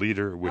as a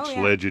leader, which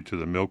led you to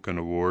the Milken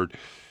Award.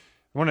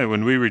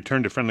 When we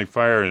return to Friendly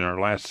Fire in our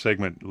last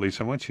segment,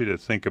 Lisa, I want you to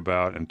think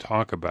about and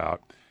talk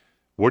about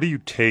what do you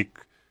take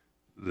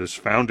this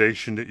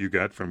foundation that you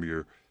got from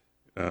your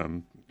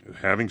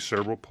having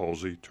cerebral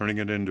palsy, turning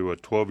it into a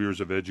 12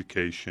 years of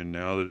education,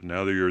 now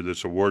that you're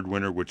this award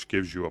winner, which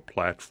gives you a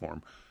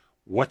platform.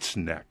 What's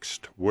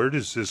next? Where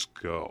does this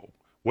go?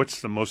 What's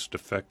the most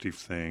effective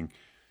thing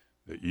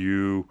that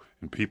you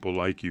and people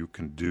like you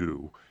can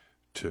do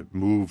to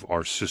move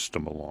our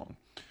system along?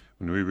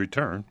 When we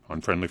return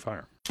on Friendly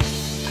Fire.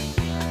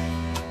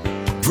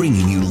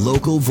 Bringing you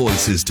local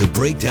voices to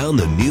break down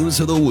the news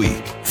of the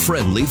week.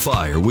 Friendly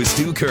Fire with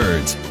Stu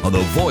Kearns on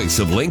the voice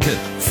of Lincoln,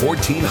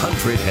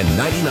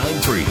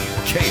 1499.3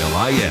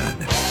 KLIN.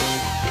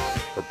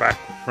 We're back.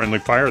 Friendly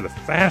Fire, the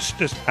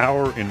fastest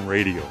hour in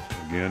radio.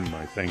 Again,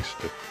 my thanks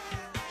to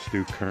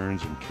Stu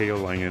Kearns and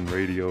KLIN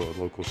Radio, a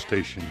local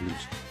station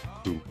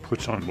who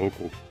puts on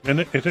local,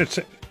 and it's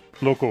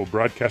local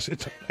broadcast.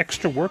 It's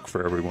extra work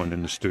for everyone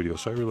in the studio,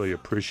 so I really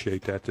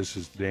appreciate that. This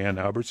is Dan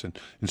Alberts in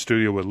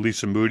studio with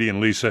Lisa Moody. And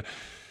Lisa,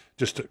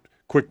 just a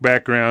quick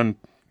background,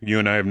 you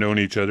and I have known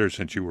each other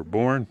since you were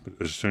born.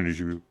 As soon as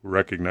you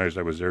recognized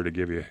I was there to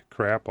give you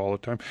crap all the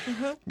time.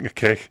 Mm-hmm.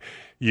 Okay.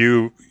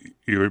 You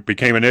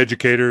became an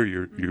educator.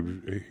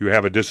 You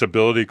have a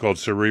disability called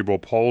cerebral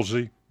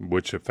palsy,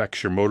 which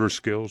affects your motor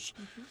skills.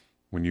 Mm-hmm.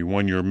 When you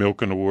won your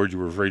Milken Award, you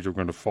were afraid you were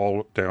going to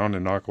fall down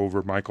and knock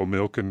over Michael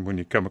Milken when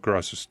you come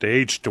across the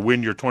stage to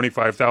win your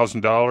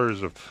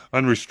 $25,000 of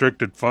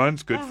unrestricted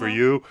funds. Good for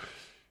you.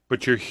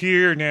 But you're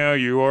here now.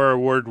 You are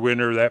award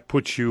winner. That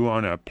puts you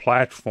on a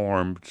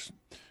platform.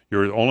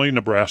 You're the only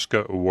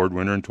Nebraska award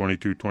winner in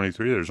 22-23.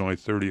 There's only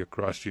 30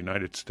 across the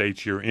United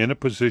States. You're in a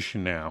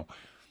position now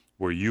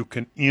where you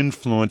can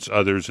influence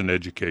others in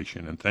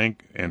education.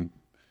 And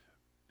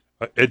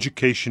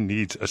education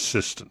needs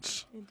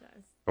assistance. It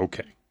does.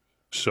 Okay.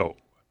 So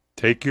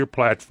take your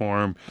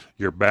platform,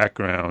 your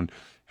background,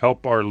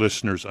 help our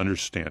listeners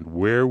understand,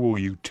 where will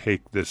you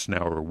take this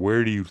now, or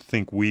where do you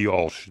think we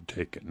all should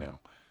take it now?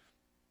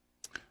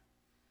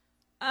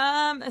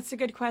 That's a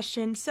good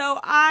question. So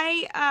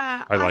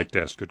I like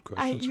to ask good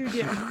questions. You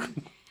do.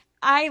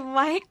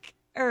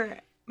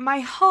 My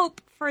hope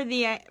for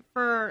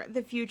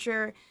the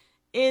future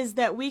is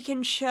that we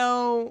can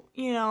show,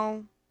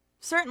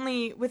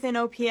 certainly within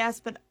OPS,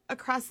 but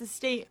across the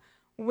state,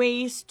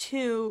 ways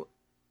to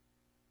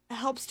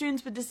help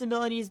students with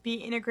disabilities be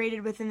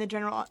integrated within the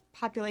general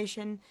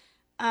population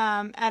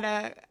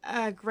at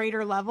a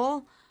greater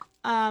level.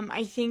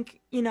 I think,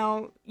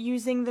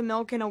 using the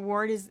Milken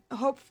Award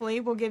hopefully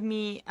will give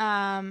me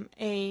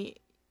a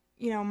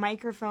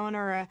microphone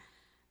or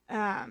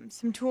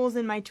some tools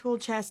in my tool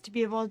chest to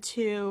be able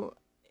to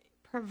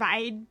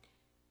provide,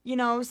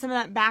 some of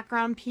that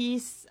background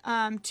piece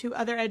to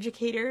other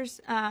educators.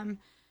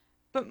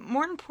 But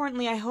more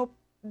importantly, I hope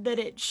that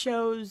it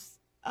shows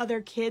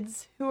other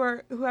kids who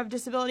have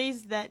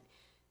disabilities that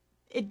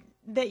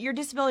your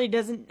disability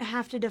doesn't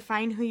have to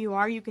define who you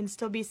are. You can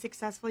still be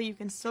successful. You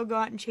can still go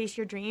out and chase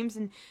your dreams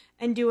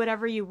and do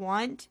whatever you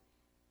want.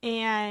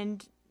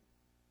 And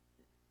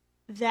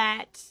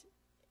that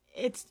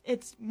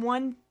it's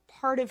one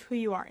part of who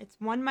you are. It's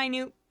one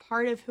minute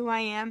part of who I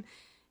am.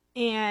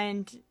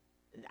 And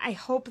I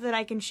hope that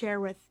I can share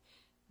with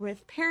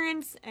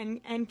parents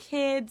and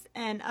kids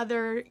and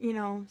other,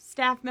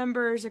 staff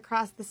members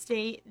across the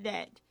state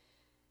that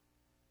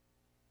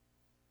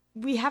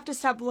we have to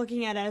stop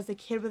looking at it as a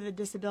kid with a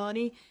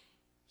disability.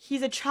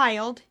 He's a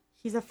child.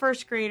 He's a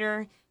first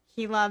grader.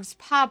 He loves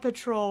Paw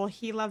Patrol.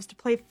 He loves to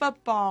play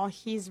football.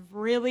 He's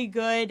really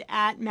good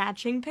at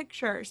matching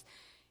pictures.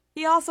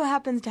 He also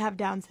happens to have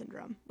Down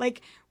syndrome.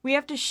 We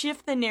have to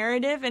shift the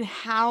narrative and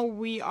how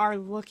we are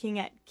looking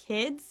at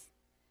kids.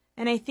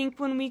 And I think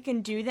when we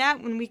can do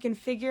that, when we can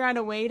figure out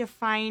a way to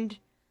find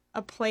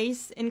a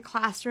place in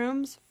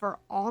classrooms for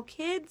all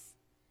kids,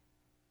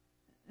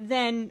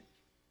 then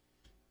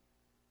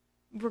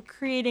we're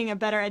creating a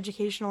better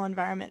educational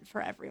environment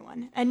for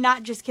everyone, and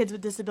not just kids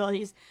with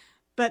disabilities,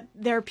 but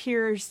their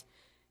peers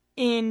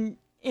in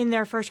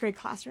their first grade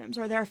classrooms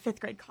or their fifth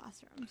grade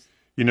classrooms.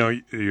 You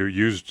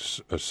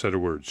used a set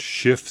of words,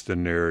 shift the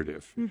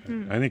narrative.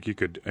 Mm-hmm. I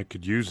think I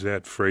could use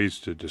that phrase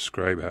to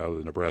describe how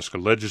the Nebraska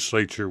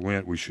legislature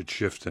went. We should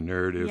shift the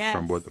narrative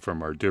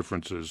from our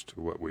differences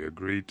to what we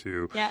agreed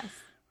to. Yes.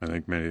 I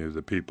think many of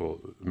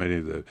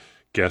the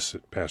guests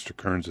that Pastor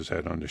Kearns has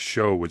had on the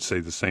show would say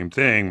the same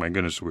thing. My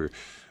goodness, we're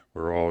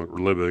all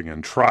living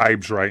in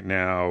tribes right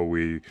now.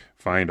 We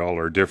find all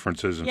our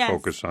differences and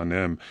focus on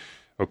them.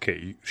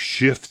 Okay,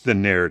 shift the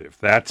narrative.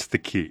 That's the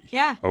key.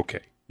 Yeah.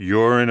 Okay,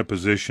 you're in a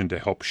position to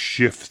help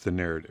shift the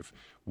narrative.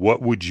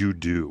 What would you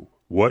do?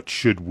 What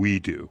should we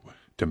do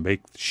to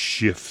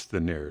shift the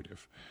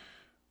narrative?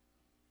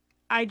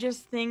 I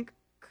just think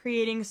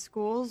creating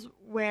schools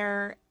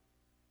where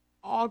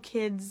all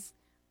kids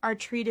are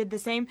treated the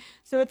same.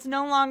 So it's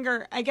no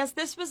longer, I guess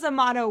this was a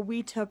motto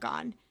we took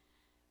on.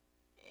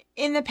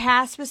 In the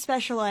past with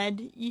special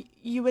ed,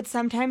 you would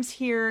sometimes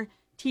hear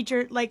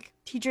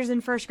teachers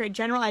in first grade,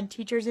 general ed,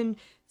 teachers in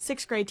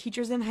sixth grade,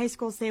 teachers in high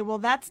school say, well,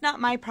 that's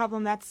not my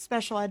problem, that's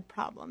special ed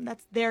problem,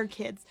 that's their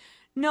kids.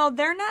 No,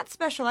 they're not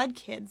special ed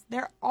kids.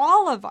 They're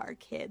all of our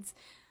kids.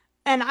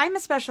 And I'm a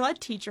special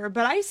ed teacher,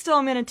 but I still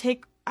am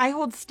I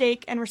hold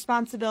stake and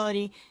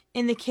responsibility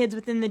in the kids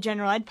within the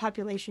general ed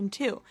population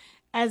too.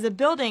 As a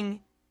building,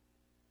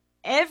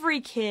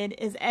 every kid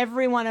is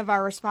every one of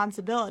our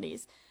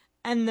responsibilities.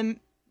 And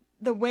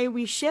the way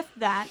we shift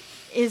that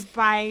is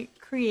by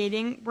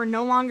we're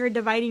no longer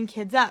dividing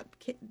kids up.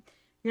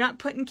 You're not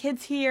putting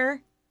kids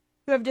here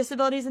who have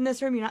disabilities in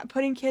this room. You're not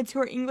putting kids who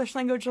are English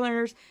language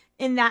learners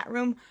in that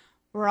room.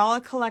 We're all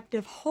a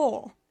collective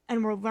whole,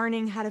 and we're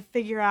learning how to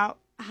figure out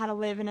how to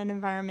live in an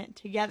environment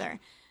together.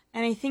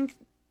 And I think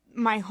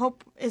my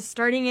hope is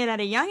starting it at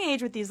a young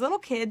age with these little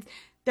kids.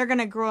 They're going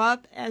to grow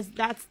up as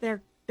that's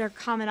their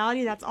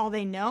commonality. That's all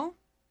they know.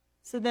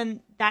 So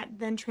then that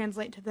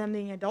translate to them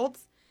being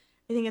adults.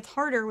 I think it's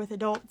harder with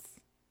adults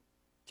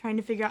trying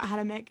to figure out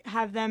how to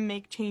have them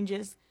make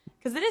changes,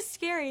 because it is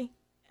scary.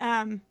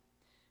 But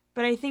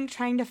I think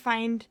trying to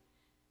find,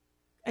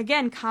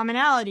 again,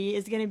 commonality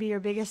is going to be your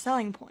biggest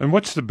selling point. And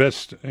what's the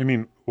best? I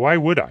mean, why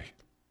would I?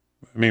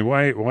 I mean,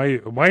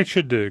 why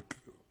should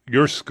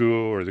your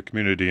school or the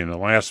community in the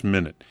last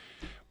minute,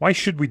 why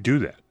should we do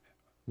that?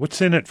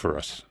 What's in it for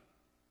us?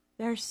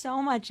 There's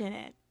so much in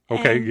it.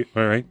 Okay,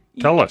 all right.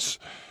 Tell us.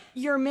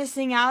 You're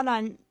missing out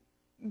on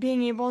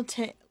being able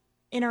to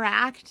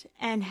interact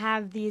and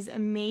have these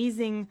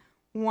amazing,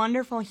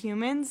 wonderful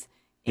humans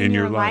in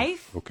your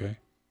life. Okay.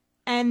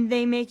 And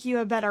they make you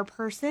a better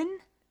person.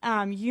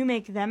 You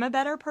make them a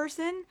better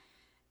person.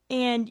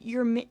 And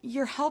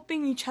you're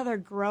helping each other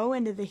grow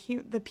into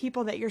the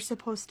people that you're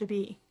supposed to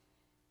be.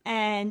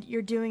 And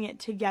you're doing it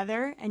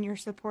together, and you're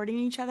supporting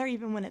each other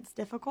even when it's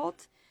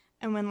difficult.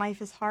 And when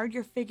life is hard,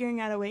 you're figuring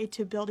out a way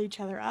to build each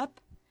other up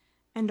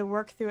and to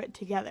work through it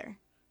together.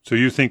 So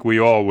you think we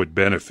all would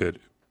benefit,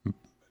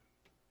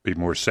 be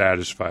more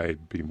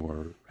satisfied, be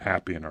more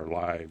happy in our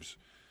lives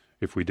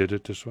if we did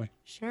it this way?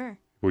 Sure.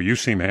 Well, you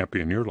seem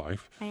happy in your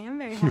life. I am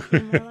very happy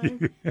in my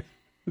life.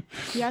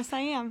 Yes,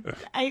 I am.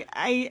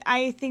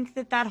 I think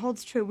that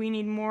holds true. We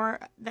need more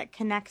that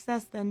connects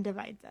us than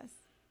divides us.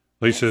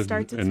 Lisa,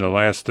 in the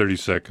last 30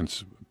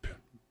 seconds,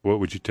 what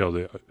would you tell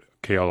the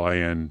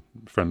KLIN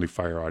Friendly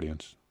Fire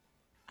audience?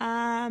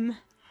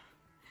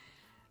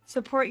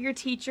 Support your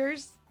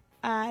teachers.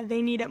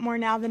 They need it more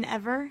now than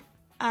ever.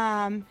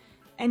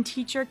 And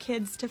teach your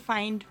kids to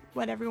find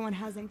what everyone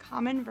has in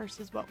common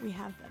versus what we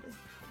have that is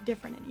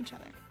different in each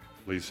other.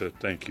 Lisa,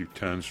 thank you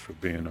tons for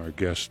being our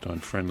guest on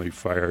Friendly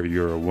Fire.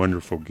 You're a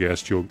wonderful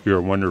guest. You're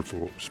a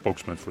wonderful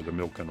spokesman for the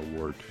Milken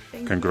Award.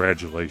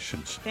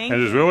 Congratulations. Thank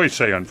and you. as we always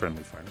say on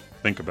Friendly Fire,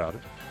 think about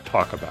it,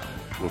 talk about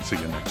it. We'll see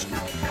you next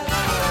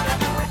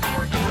week.